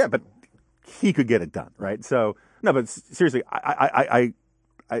 Yeah, but he could get it done, right? So no, but seriously, I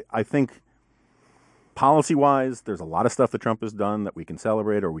think policy-wise, there's a lot of stuff that Trump has done that we can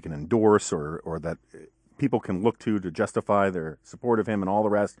celebrate or we can endorse or that people can look to justify their support of him and all the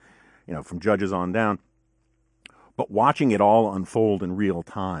rest, from judges on down. But watching it all unfold in real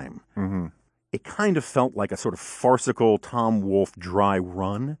time, it kind of felt like a sort of farcical Tom Wolfe dry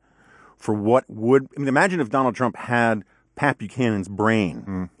run for what would... I mean, imagine if Donald Trump had Pat Buchanan's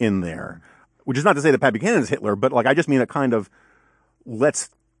brain in there, which is not to say that Pat Buchanan is Hitler, but I just mean a kind of let's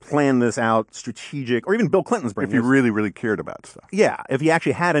plan this out strategic, or even Bill Clinton's brain. If he really, really cared about stuff. Yeah, if he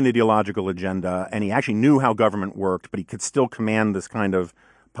actually had an ideological agenda and he actually knew how government worked, but he could still command this kind of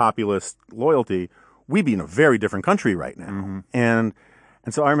populist loyalty, we'd be in a very different country right now.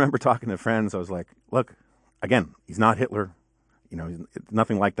 And so I remember talking to friends. I was like, look, again, he's not Hitler. He's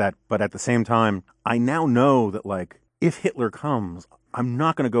nothing like that. But at the same time, I now know that, if Hitler comes, I'm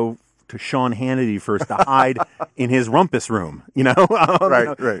not going to go to Sean Hannity first to hide in his rumpus room, Right.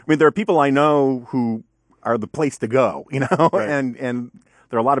 I mean, there are people I know who are the place to go, Right. and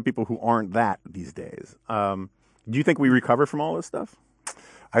there are a lot of people who aren't that these days. Do you think we recover from all this stuff?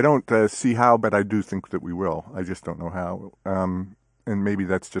 I don't see how, but I do think that we will. I just don't know how. And maybe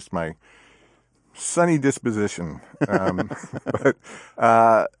that's just my sunny disposition. But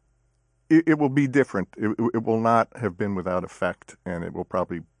it will be different. It will not have been without effect, and it will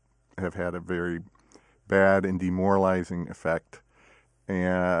probably have had a very bad and demoralizing effect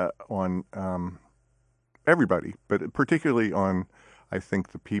on everybody, but particularly on, I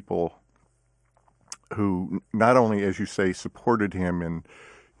think, the people who not only, as you say, supported him in,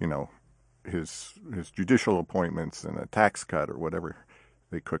 his judicial appointments and a tax cut or whatever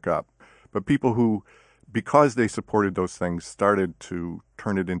they cook up, but people who, because they supported those things, started to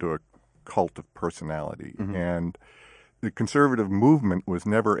turn it into a cult of personality. And the conservative movement was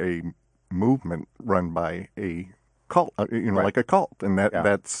never a movement run by a cult, like a cult. And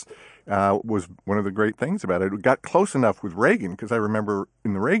that's was one of the great things about it. It got close enough with Reagan, because I remember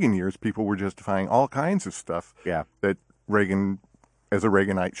in the Reagan years, people were justifying all kinds of stuff that Reagan, as a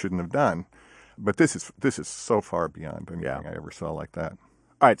Reaganite, shouldn't have done. But this is so far beyond anything I ever saw like that.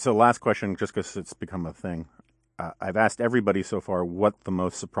 All right, so last question, just because it's become a thing. I've asked everybody so far what the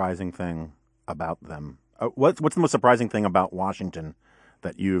most surprising thing about them. What's the most surprising thing about Washington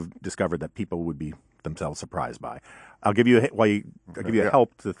that you've discovered that people would be themselves surprised by? I'll give you a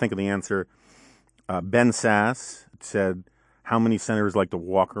help to think of the answer. Ben Sass said, "How many senators like to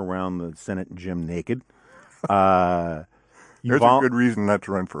walk around the Senate gym naked?" There's a good reason not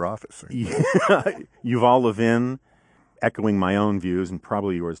to run for office. Yuval Levin, echoing my own views and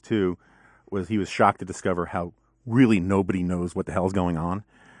probably yours too, he was shocked to discover how really nobody knows what the hell's going on.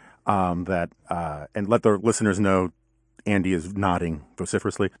 And let the listeners know, Andy is nodding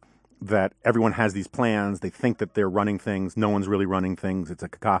vociferously, that everyone has these plans. They think that they're running things. No one's really running things. It's a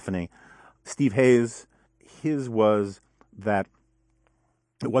cacophony. Steve Hayes, his was that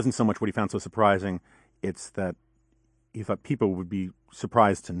it wasn't so much what he found so surprising. It's that he thought people would be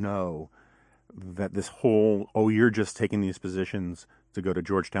surprised to know that this whole, you're just taking these positions to go to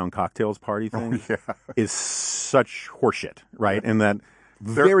Georgetown cocktails party thing is such horseshit, right? And that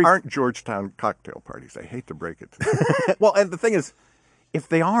there aren't Georgetown cocktail parties. I hate to break it to you. Well, and the thing is, if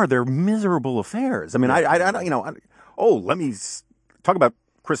they are, they're miserable affairs. I mean, let me talk about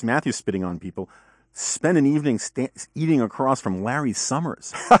Chris Matthews spitting on people. Spend an evening eating across from Larry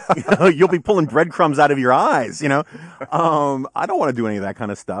Summers. You'll be pulling breadcrumbs out of your eyes. I don't want to do any of that kind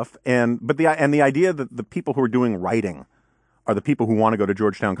of stuff. But the idea that the people who are doing writing are the people who want to go to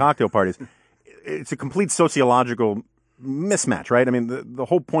Georgetown cocktail parties, it's a complete sociological mismatch, right? I mean, the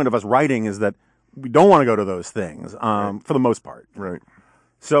whole point of us writing is that we don't want to go to those things for the most part. Right.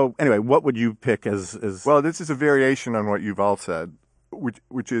 So anyway, what would you pick as? Well, this is a variation on what you've all said,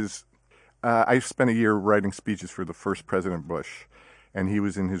 which is I spent a year writing speeches for the first President Bush, and he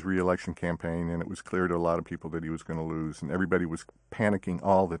was in his re-election campaign, and it was clear to a lot of people that he was going to lose, and everybody was panicking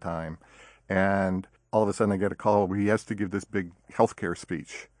all the time. And all of a sudden I get a call where he has to give this big healthcare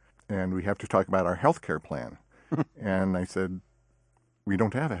speech, and we have to talk about our healthcare plan. And I said, we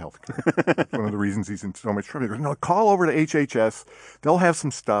don't have a healthcare. That's one of the reasons he's in so much trouble. He goes, no, call over to HHS. They'll have some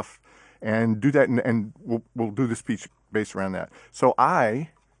stuff, and do that, and we'll do the speech based around that. So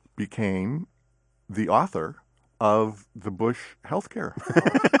I became the author of the Bush healthcare.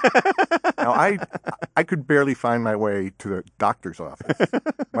 Now, I could barely find my way to the doctor's office,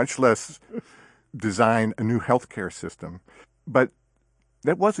 much less design a new healthcare system. But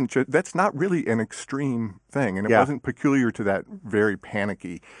that's not really an extreme thing, and it wasn't peculiar to that very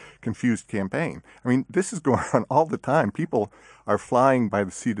panicky, confused campaign. I mean, this is going on all the time. People are flying by the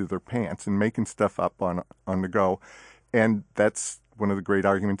seat of their pants and making stuff up on the go, and that's one of the great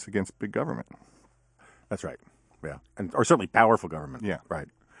arguments against big government. That's right. Yeah, or certainly powerful government. Yeah. Right.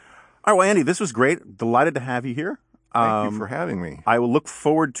 All right, well, Andy, this was great. Delighted to have you here. Thank you for having me. I will look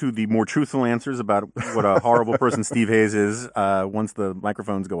forward to the more truthful answers about what a horrible person Steve Hayes is once the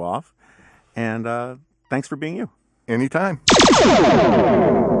microphones go off. And thanks for being you. Anytime.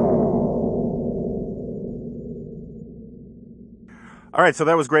 All right, so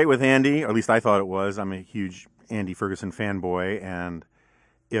that was great with Andy, or at least I thought it was. I'm a huge Andy Ferguson fanboy, and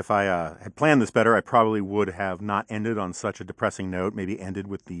if I had planned this better, I probably would have not ended on such a depressing note, maybe ended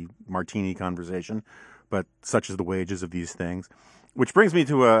with the martini conversation, but such is the wages of these things. Which brings me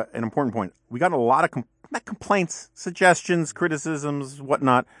to an important point. We got a lot of complaints, suggestions, criticisms,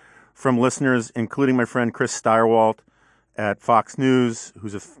 whatnot, from listeners, including my friend Chris Steyerwalt at Fox News,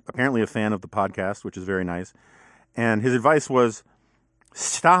 who's apparently a fan of the podcast, which is very nice. And his advice was,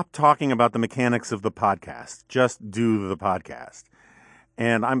 stop talking about the mechanics of the podcast. Just do the podcast.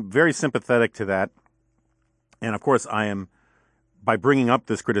 And I'm very sympathetic to that. And of course, I am, by bringing up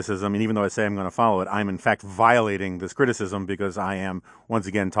this criticism, and even though I say I'm going to follow it, I'm in fact violating this criticism because I am, once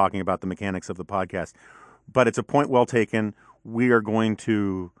again, talking about the mechanics of the podcast. But it's a point well taken. We are going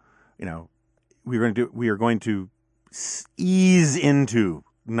to, we are going to ease into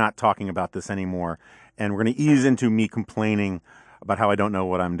not talking about this anymore. And we're going to ease into me complaining about how I don't know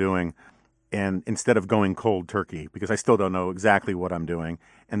what I'm doing. And instead of going cold turkey, because I still don't know exactly what I'm doing.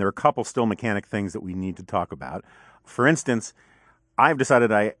 And there are a couple still mechanic things that we need to talk about. For instance, I've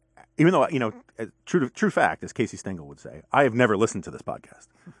decided even though, true fact, as Casey Stengel would say, I have never listened to this podcast.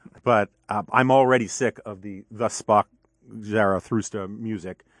 But I'm already sick of the Spock, Zarathustra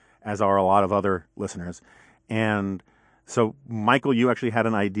music, as are a lot of other listeners. And so, Michael, you actually had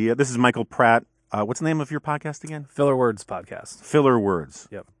an idea. This is Michael Pratt. What's the name of your podcast again? Filler Words Podcast. Filler Words.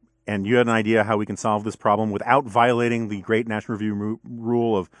 Yep. And you had an idea how we can solve this problem without violating the great National Review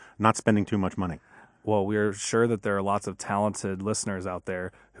rule of not spending too much money. Well, we're sure that there are lots of talented listeners out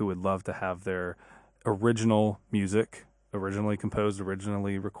there who would love to have their original music, originally composed,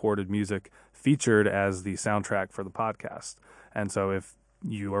 originally recorded music, featured as the soundtrack for the podcast. And so if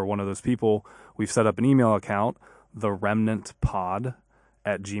you are one of those people, we've set up an email account,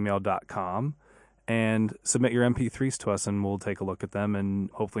 theremnantpod@gmail.com, and submit your MP3s to us, and we'll take a look at them, and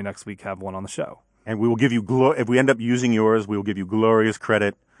hopefully next week have one on the show. And we will give you, if we end up using yours, we will give you glorious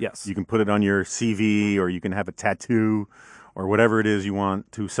credit. Yes. You can put it on your CV, or you can have a tattoo, or whatever it is you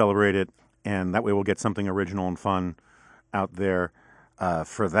want to celebrate it. And that way we'll get something original and fun out there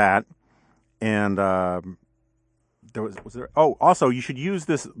for that. And also you should use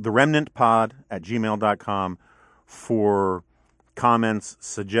this, theremnantpod@gmail.com, for comments,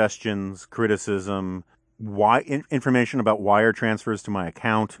 suggestions, criticism, information about wire transfers to my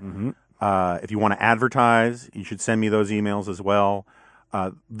account. Mm-hmm. If you want to advertise, you should send me those emails as well.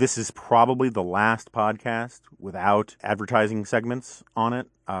 This is probably the last podcast without advertising segments on it.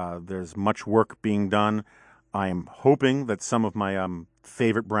 There's much work being done. I am hoping that some of my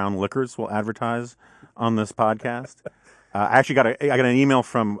favorite brown liquors will advertise on this podcast. I actually got an email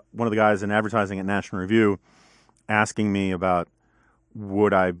from one of the guys in advertising at National Review asking me about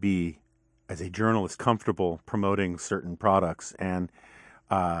would I be, as a journalist, comfortable promoting certain products, and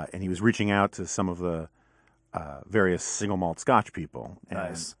he was reaching out to some of the various single malt Scotch people.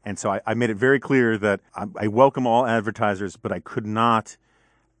 Nice. And so I made it very clear that I welcome all advertisers, but I could not,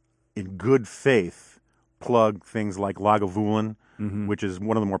 in good faith, plug things like Lagavulin, Mm-hmm. which is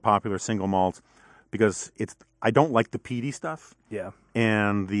one of the more popular single malts, because I don't like the peaty stuff. Yeah.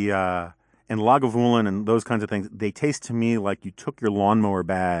 And and Lagavulin and those kinds of things, they taste to me like you took your lawnmower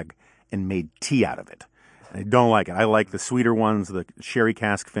bag and made tea out of it. I don't like it. I like the sweeter ones, the sherry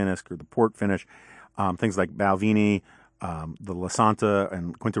cask finish or the port finish, things like Balvenie, the La Santa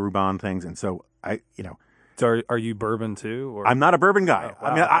and Quinta Ruban things. And so So are you bourbon too? Or? I'm not a bourbon guy. Oh,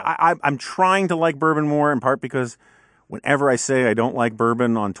 wow. I mean, I'm trying to like bourbon more, in part because whenever I say I don't like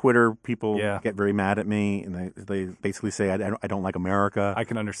bourbon on Twitter, people get very mad at me, and they basically say I don't like America. I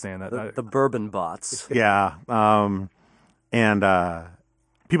can understand that. The bourbon bots. Yeah. And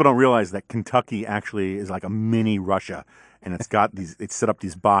people don't realize that Kentucky actually is like a mini Russia, and it's set up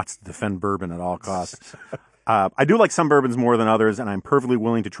these bots to defend bourbon at all costs. I do like some bourbons more than others, and I'm perfectly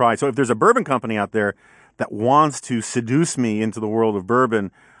willing to try. So if there's a bourbon company out there that wants to seduce me into the world of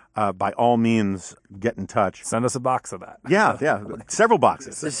bourbon, by all means, get in touch. Send us a box of that. Yeah, several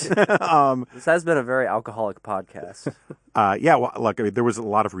boxes. This has been a very alcoholic podcast. Well, look, I mean, there was a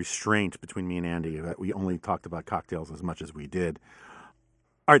lot of restraint between me and Andy. We only talked about cocktails as much as we did.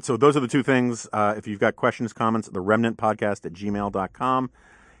 All right, so those are the two things. If you've got questions, comments, the Remnant Podcast at gmail.com.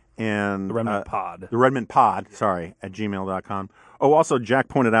 And The Remnant Pod. The Remnant Pod, at gmail.com. Oh, also, Jack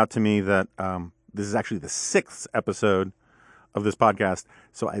pointed out to me that this is actually the 6th episode of this podcast.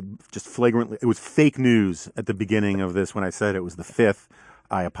 So I just flagrantly, it was fake news at the beginning of this when I said it was the 5th.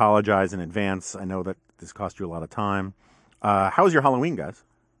 I apologize in advance. I know that this cost you a lot of time. How was your Halloween, guys?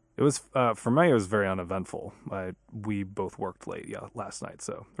 It was for me. It was very uneventful. We both worked late, last night,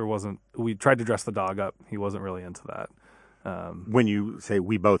 so there wasn't. We tried to dress the dog up. He wasn't really into that. When you say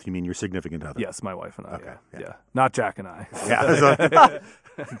we both, you mean your significant other? Yes, my wife and I. Okay, yeah. Not Jack and I. Yeah.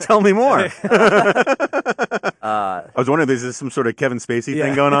 Tell me more. I was wondering, is this some sort of Kevin Spacey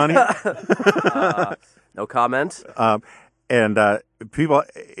thing going on here? No comment. And people,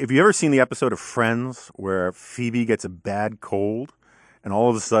 if you've ever seen the episode of Friends where Phoebe gets a bad cold, and all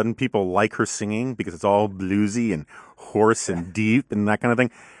of a sudden people like her singing because it's all bluesy and hoarse and deep and that kind of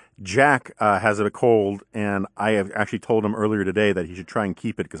thing. Jack has a cold, and I have actually told him earlier today that he should try and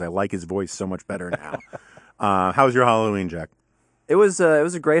keep it because I like his voice so much better now. How was your Halloween, Jack? It was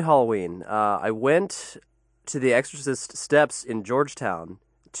a great Halloween. I went to the Exorcist steps in Georgetown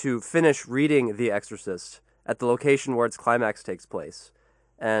to finish reading The Exorcist at the location where its climax takes place.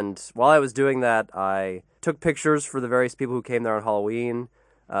 And while I was doing that, I took pictures for the various people who came there on Halloween,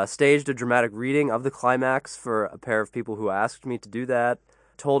 staged a dramatic reading of the climax for a pair of people who asked me to do that,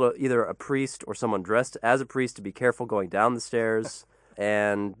 told either a priest or someone dressed as a priest to be careful going down the stairs,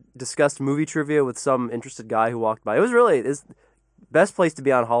 and discussed movie trivia with some interested guy who walked by. It was really the best place to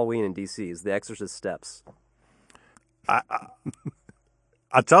be on Halloween in D.C. is the Exorcist steps.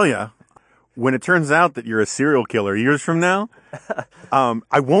 I'll tell you, when it turns out that you're a serial killer years from now,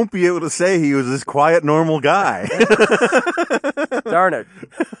 I won't be able to say he was this quiet, normal guy. Darn it.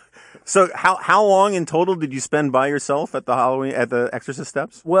 So how long in total did you spend by yourself at the Exorcist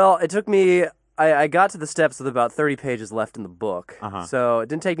steps? Well, it took me... I got to the steps with about 30 pages left in the book. Uh-huh. So it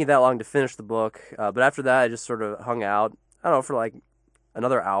didn't take me that long to finish the book. But after that, I just sort of hung out, I don't know, for like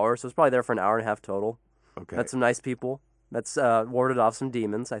another hour. So I was probably there for an hour and a half total. Okay. Met some nice people. That's warded off some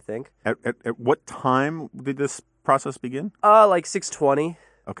demons, I think. At what time did this process begin? Like 6:20.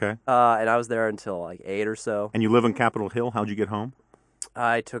 Okay. And I was there until like 8 or so. And you live in Capitol Hill. How'd you get home?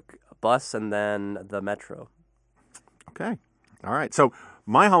 I took a bus and then the metro. Okay. All right. So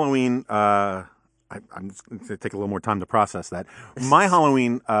my Halloween, I'm just going to take a little more time to process that. My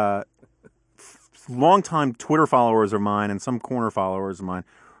Halloween, longtime Twitter followers of mine and some corner followers of mine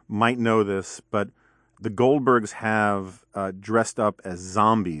might know this, but the Goldbergs have dressed up as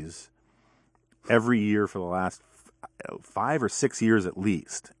zombies every year for the last 5 or 6 years at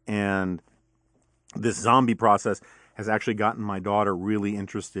least. And this zombie process has actually gotten my daughter really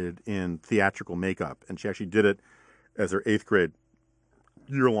interested in theatrical makeup. And she actually did it as her 8th grade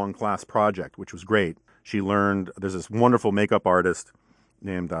year-long class project, which was great. She learned, there's this wonderful makeup artist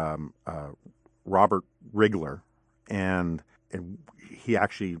named Robert Rigler, and he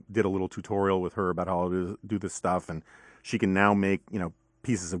actually did a little tutorial with her about how to do this stuff, and she can now make,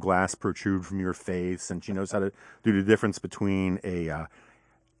 pieces of glass protrude from your face, and she knows how to do the difference between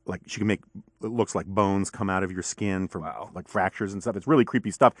she can make, it looks like bones come out of your skin from like fractures and stuff. It's really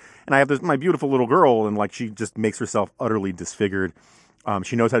creepy stuff. And I have my beautiful little girl, and she just makes herself utterly disfigured.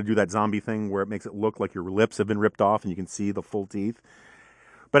 She knows how to do that zombie thing where it makes it look like your lips have been ripped off and you can see the full teeth.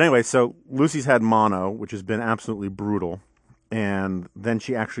 But anyway, so Lucy's had mono, which has been absolutely brutal. And then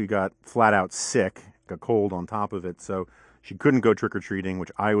she actually got flat out sick, got cold on top of it. So she couldn't go trick-or-treating, which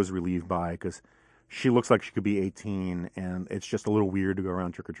I was relieved by because she looks like she could be 18. And it's just a little weird to go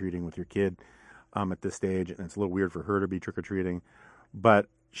around trick-or-treating with your kid at this stage. And it's a little weird for her to be trick-or-treating. But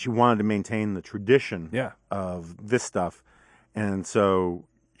she wanted to maintain the tradition of this stuff. And so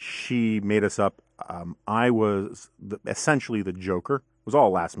she made us up. I was essentially the Joker. It was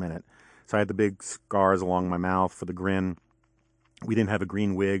all last minute. So I had the big scars along my mouth for the grin. We didn't have a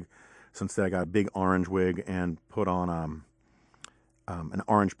green wig, so instead I got a big orange wig and put on an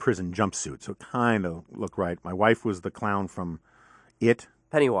orange prison jumpsuit. So it kind of looked right. My wife was the clown from It.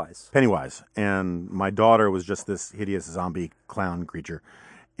 Pennywise. And my daughter was just this hideous zombie clown creature.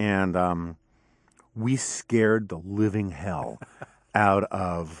 And we scared the living hell out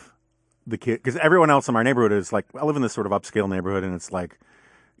of the kid. Because everyone else in our neighborhood is like, I live in this sort of upscale neighborhood, and it's like,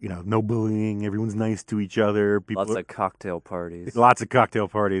 no bullying. Everyone's nice to each other. Lots of cocktail parties.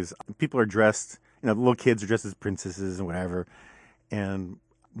 People are dressed, the little kids are dressed as princesses and whatever. And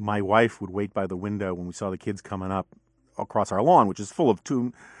my wife would wait by the window when we saw the kids coming up across our lawn, which is full of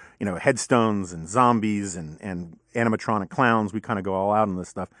headstones and zombies and animatronic clowns. We kind of go all out on this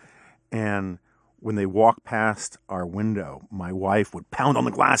stuff. And when they walked past our window, my wife would pound on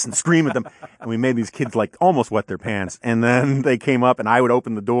the glass and scream at them. And we made these kids like almost wet their pants. And then they came up and I would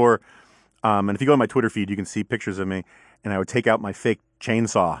open the door. And if you go on my Twitter feed, you can see pictures of me. And I would take out my fake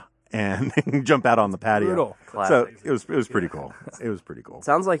chainsaw and jump out on the patio. Brutal. So it was pretty cool. It was pretty cool.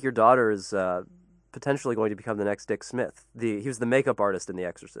 Sounds like your daughter is potentially going to become the next Dick Smith. He was the makeup artist in The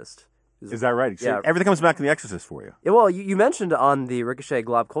Exorcist. Is that right? Yeah. So everything comes back to The Exorcist for you. Yeah, well, you mentioned on the Ricochet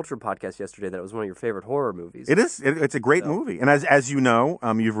Glob Culture podcast yesterday that it was one of your favorite horror movies. It is. It's a great movie. And as you know,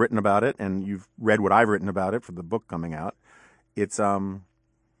 you've written about it and you've read what I've written about it for the book coming out. It's a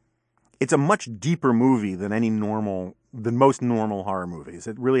much deeper movie than most normal horror movies.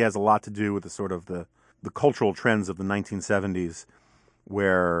 It really has a lot to do with the sort of the cultural trends of the 1970s,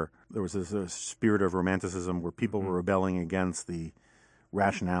 where there was this spirit of romanticism where people were rebelling against the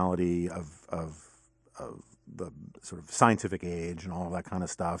rationality of the sort of scientific age and all of that kind of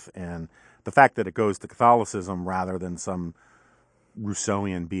stuff, and the fact that it goes to Catholicism rather than some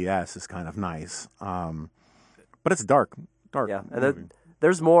Rousseauian BS is kind of nice. But it's dark. Yeah, and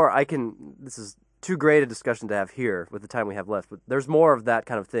there's more. This is too great a discussion to have here with the time we have left, but there's more of that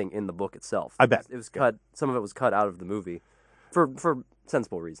kind of thing in the book itself. I bet. It was cut. Some of it was cut out of the movie for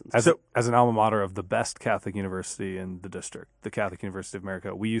sensible reasons. As an alma mater of the best Catholic university in the district, the Catholic University of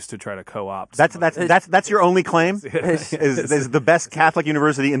America, we used to try to co-opt. That's your only claim? is the best Catholic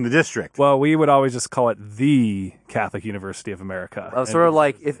university in the district? Well, we would always just call it the Catholic University of America. Sort of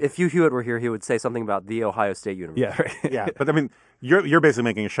like if Hugh Hewitt were here, he would say something about the Ohio State University. Yeah, right. Yeah, but I mean, you're basically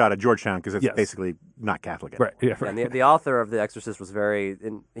making a shot at Georgetown because it's basically not Catholic anymore. Right. Yeah, right. And the author of The Exorcist was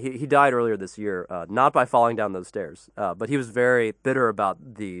he died earlier this year, not by falling down those stairs, but he was very bitter about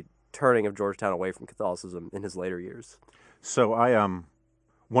the turning of Georgetown away from Catholicism in his later years. So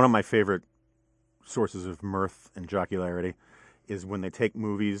one of my favorite sources of mirth and jocularity is when they take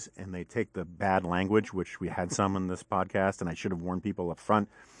movies and they take the bad language, which we had some in this podcast, and I should have warned people up front.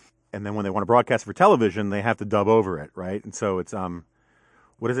 And then when they want to broadcast for television, they have to dub over it, right? And so it's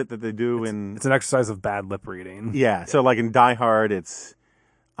what is it that they do in? It's an exercise of bad lip reading. Yeah. So like in Die Hard, it's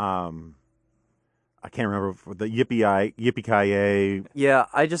I can't remember the yippee-ki-yay. Yeah,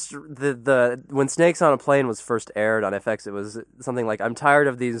 I just the when Snakes on a Plane was first aired on FX, it was something like, I'm tired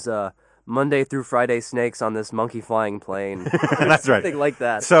of these Monday through Friday snakes on this monkey flying plane. That's right. Something like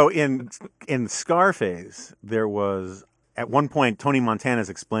that. So in Scarface, there was at one point Tony Montana is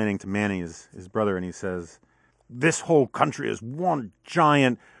explaining to Manny, his brother, and he says, "This whole country is one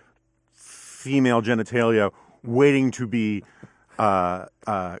giant female genitalia waiting to be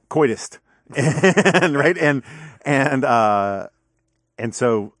coitused." And right and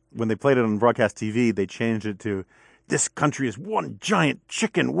so when they played it on broadcast TV, they changed it to, "This country is one giant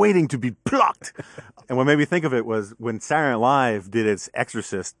chicken waiting to be plucked." And what made me think of it was when Saturday Night Live did its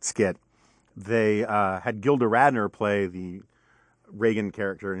Exorcist skit, they had Gilda Radner play the Reagan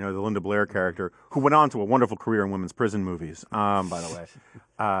character, the Linda Blair character, who went on to a wonderful career in women's prison movies, by the way.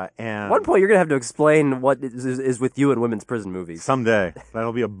 And at one point, you're going to have to explain what is with you in women's prison movies. Someday.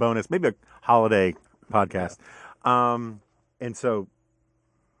 That'll be a bonus, maybe a holiday podcast. And so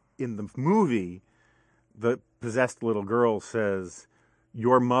in the movie, the possessed little girl says,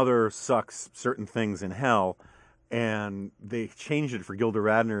 "Your mother sucks certain things in hell." And they changed it for Gilda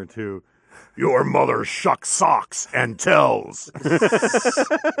Radner to, "Your mother shucks socks and tells."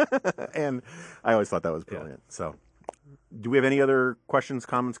 And I always thought that was brilliant. Yeah. So do we have any other questions,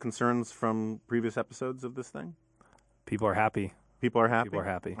 comments, concerns from previous episodes of this thing? People are happy. People are happy? People are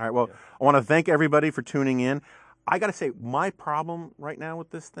happy. All right, well, I want to thank everybody for tuning in. I got to say, my problem right now with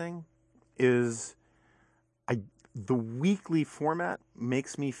this thing is the weekly format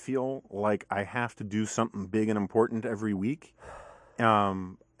makes me feel like I have to do something big and important every week.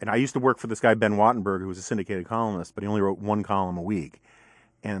 And I used to work for this guy, Ben Wattenberg, who was a syndicated columnist, but he only wrote one column a week.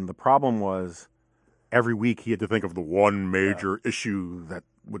 And the problem was every week he had to think of the one major issue that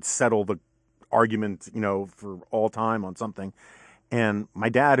would settle the argument, for all time on something. And my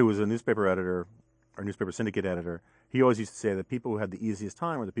dad, who was a newspaper editor, or newspaper syndicate editor, he always used to say that people who had the easiest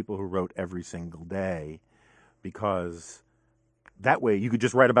time were the people who wrote every single day, because that way you could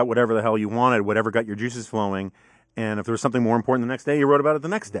just write about whatever the hell you wanted, whatever got your juices flowing. And if there was something more important the next day, you wrote about it the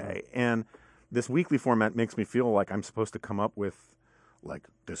next day. And this weekly format makes me feel like I'm supposed to come up with like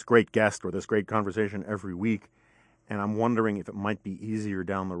this great guest or this great conversation every week. And I'm wondering if it might be easier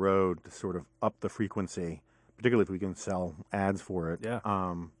down the road to sort of up the frequency, particularly if we can sell ads for it. Yeah.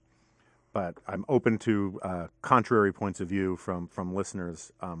 But I'm open to contrary points of view from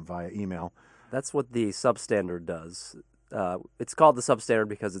listeners via email. That's what the Substandard does. It's called the Substandard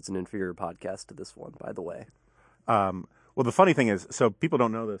because it's an inferior podcast to this one, by the way. Well, the funny thing is, so people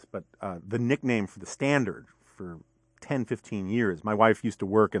don't know this, but the nickname for the Standard for 10, 15 years, my wife used to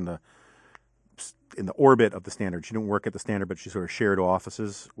work in the orbit of the Standard. She didn't work at the Standard, but she sort of shared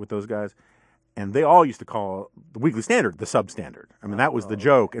offices with those guys. And they all used to call the Weekly Standard the Substandard. I mean, that was the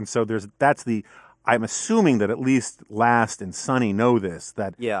joke. And so I'm assuming that at least Last and Sunny know this,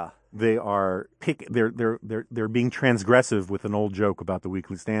 that they are they're being transgressive with an old joke about the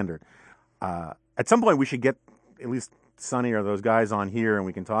Weekly Standard. At some point we should get at least Sunny or those guys on here and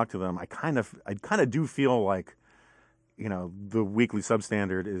we can talk to them. I kind of do feel like, the Weekly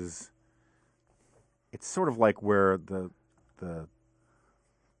Substandard it's sort of like where the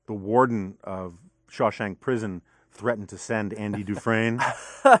warden of Shawshank Prison threatened to send Andy Dufresne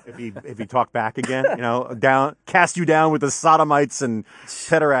if he talked back again, cast you down with the sodomites and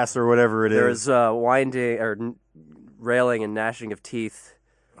pederasts or whatever it is. There's winding or railing and gnashing of teeth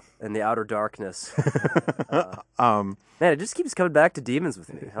in the outer darkness. Man, it just keeps coming back to demons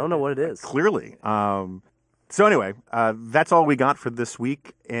with me. I don't know what it is. Clearly. So anyway, that's all we got for this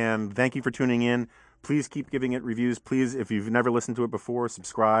week, and thank you for tuning in. Please keep giving it reviews. Please, if you've never listened to it before,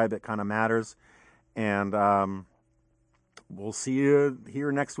 subscribe. It kind of matters. And we'll see you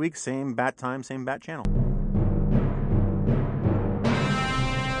here next week. Same bat time, same bat channel.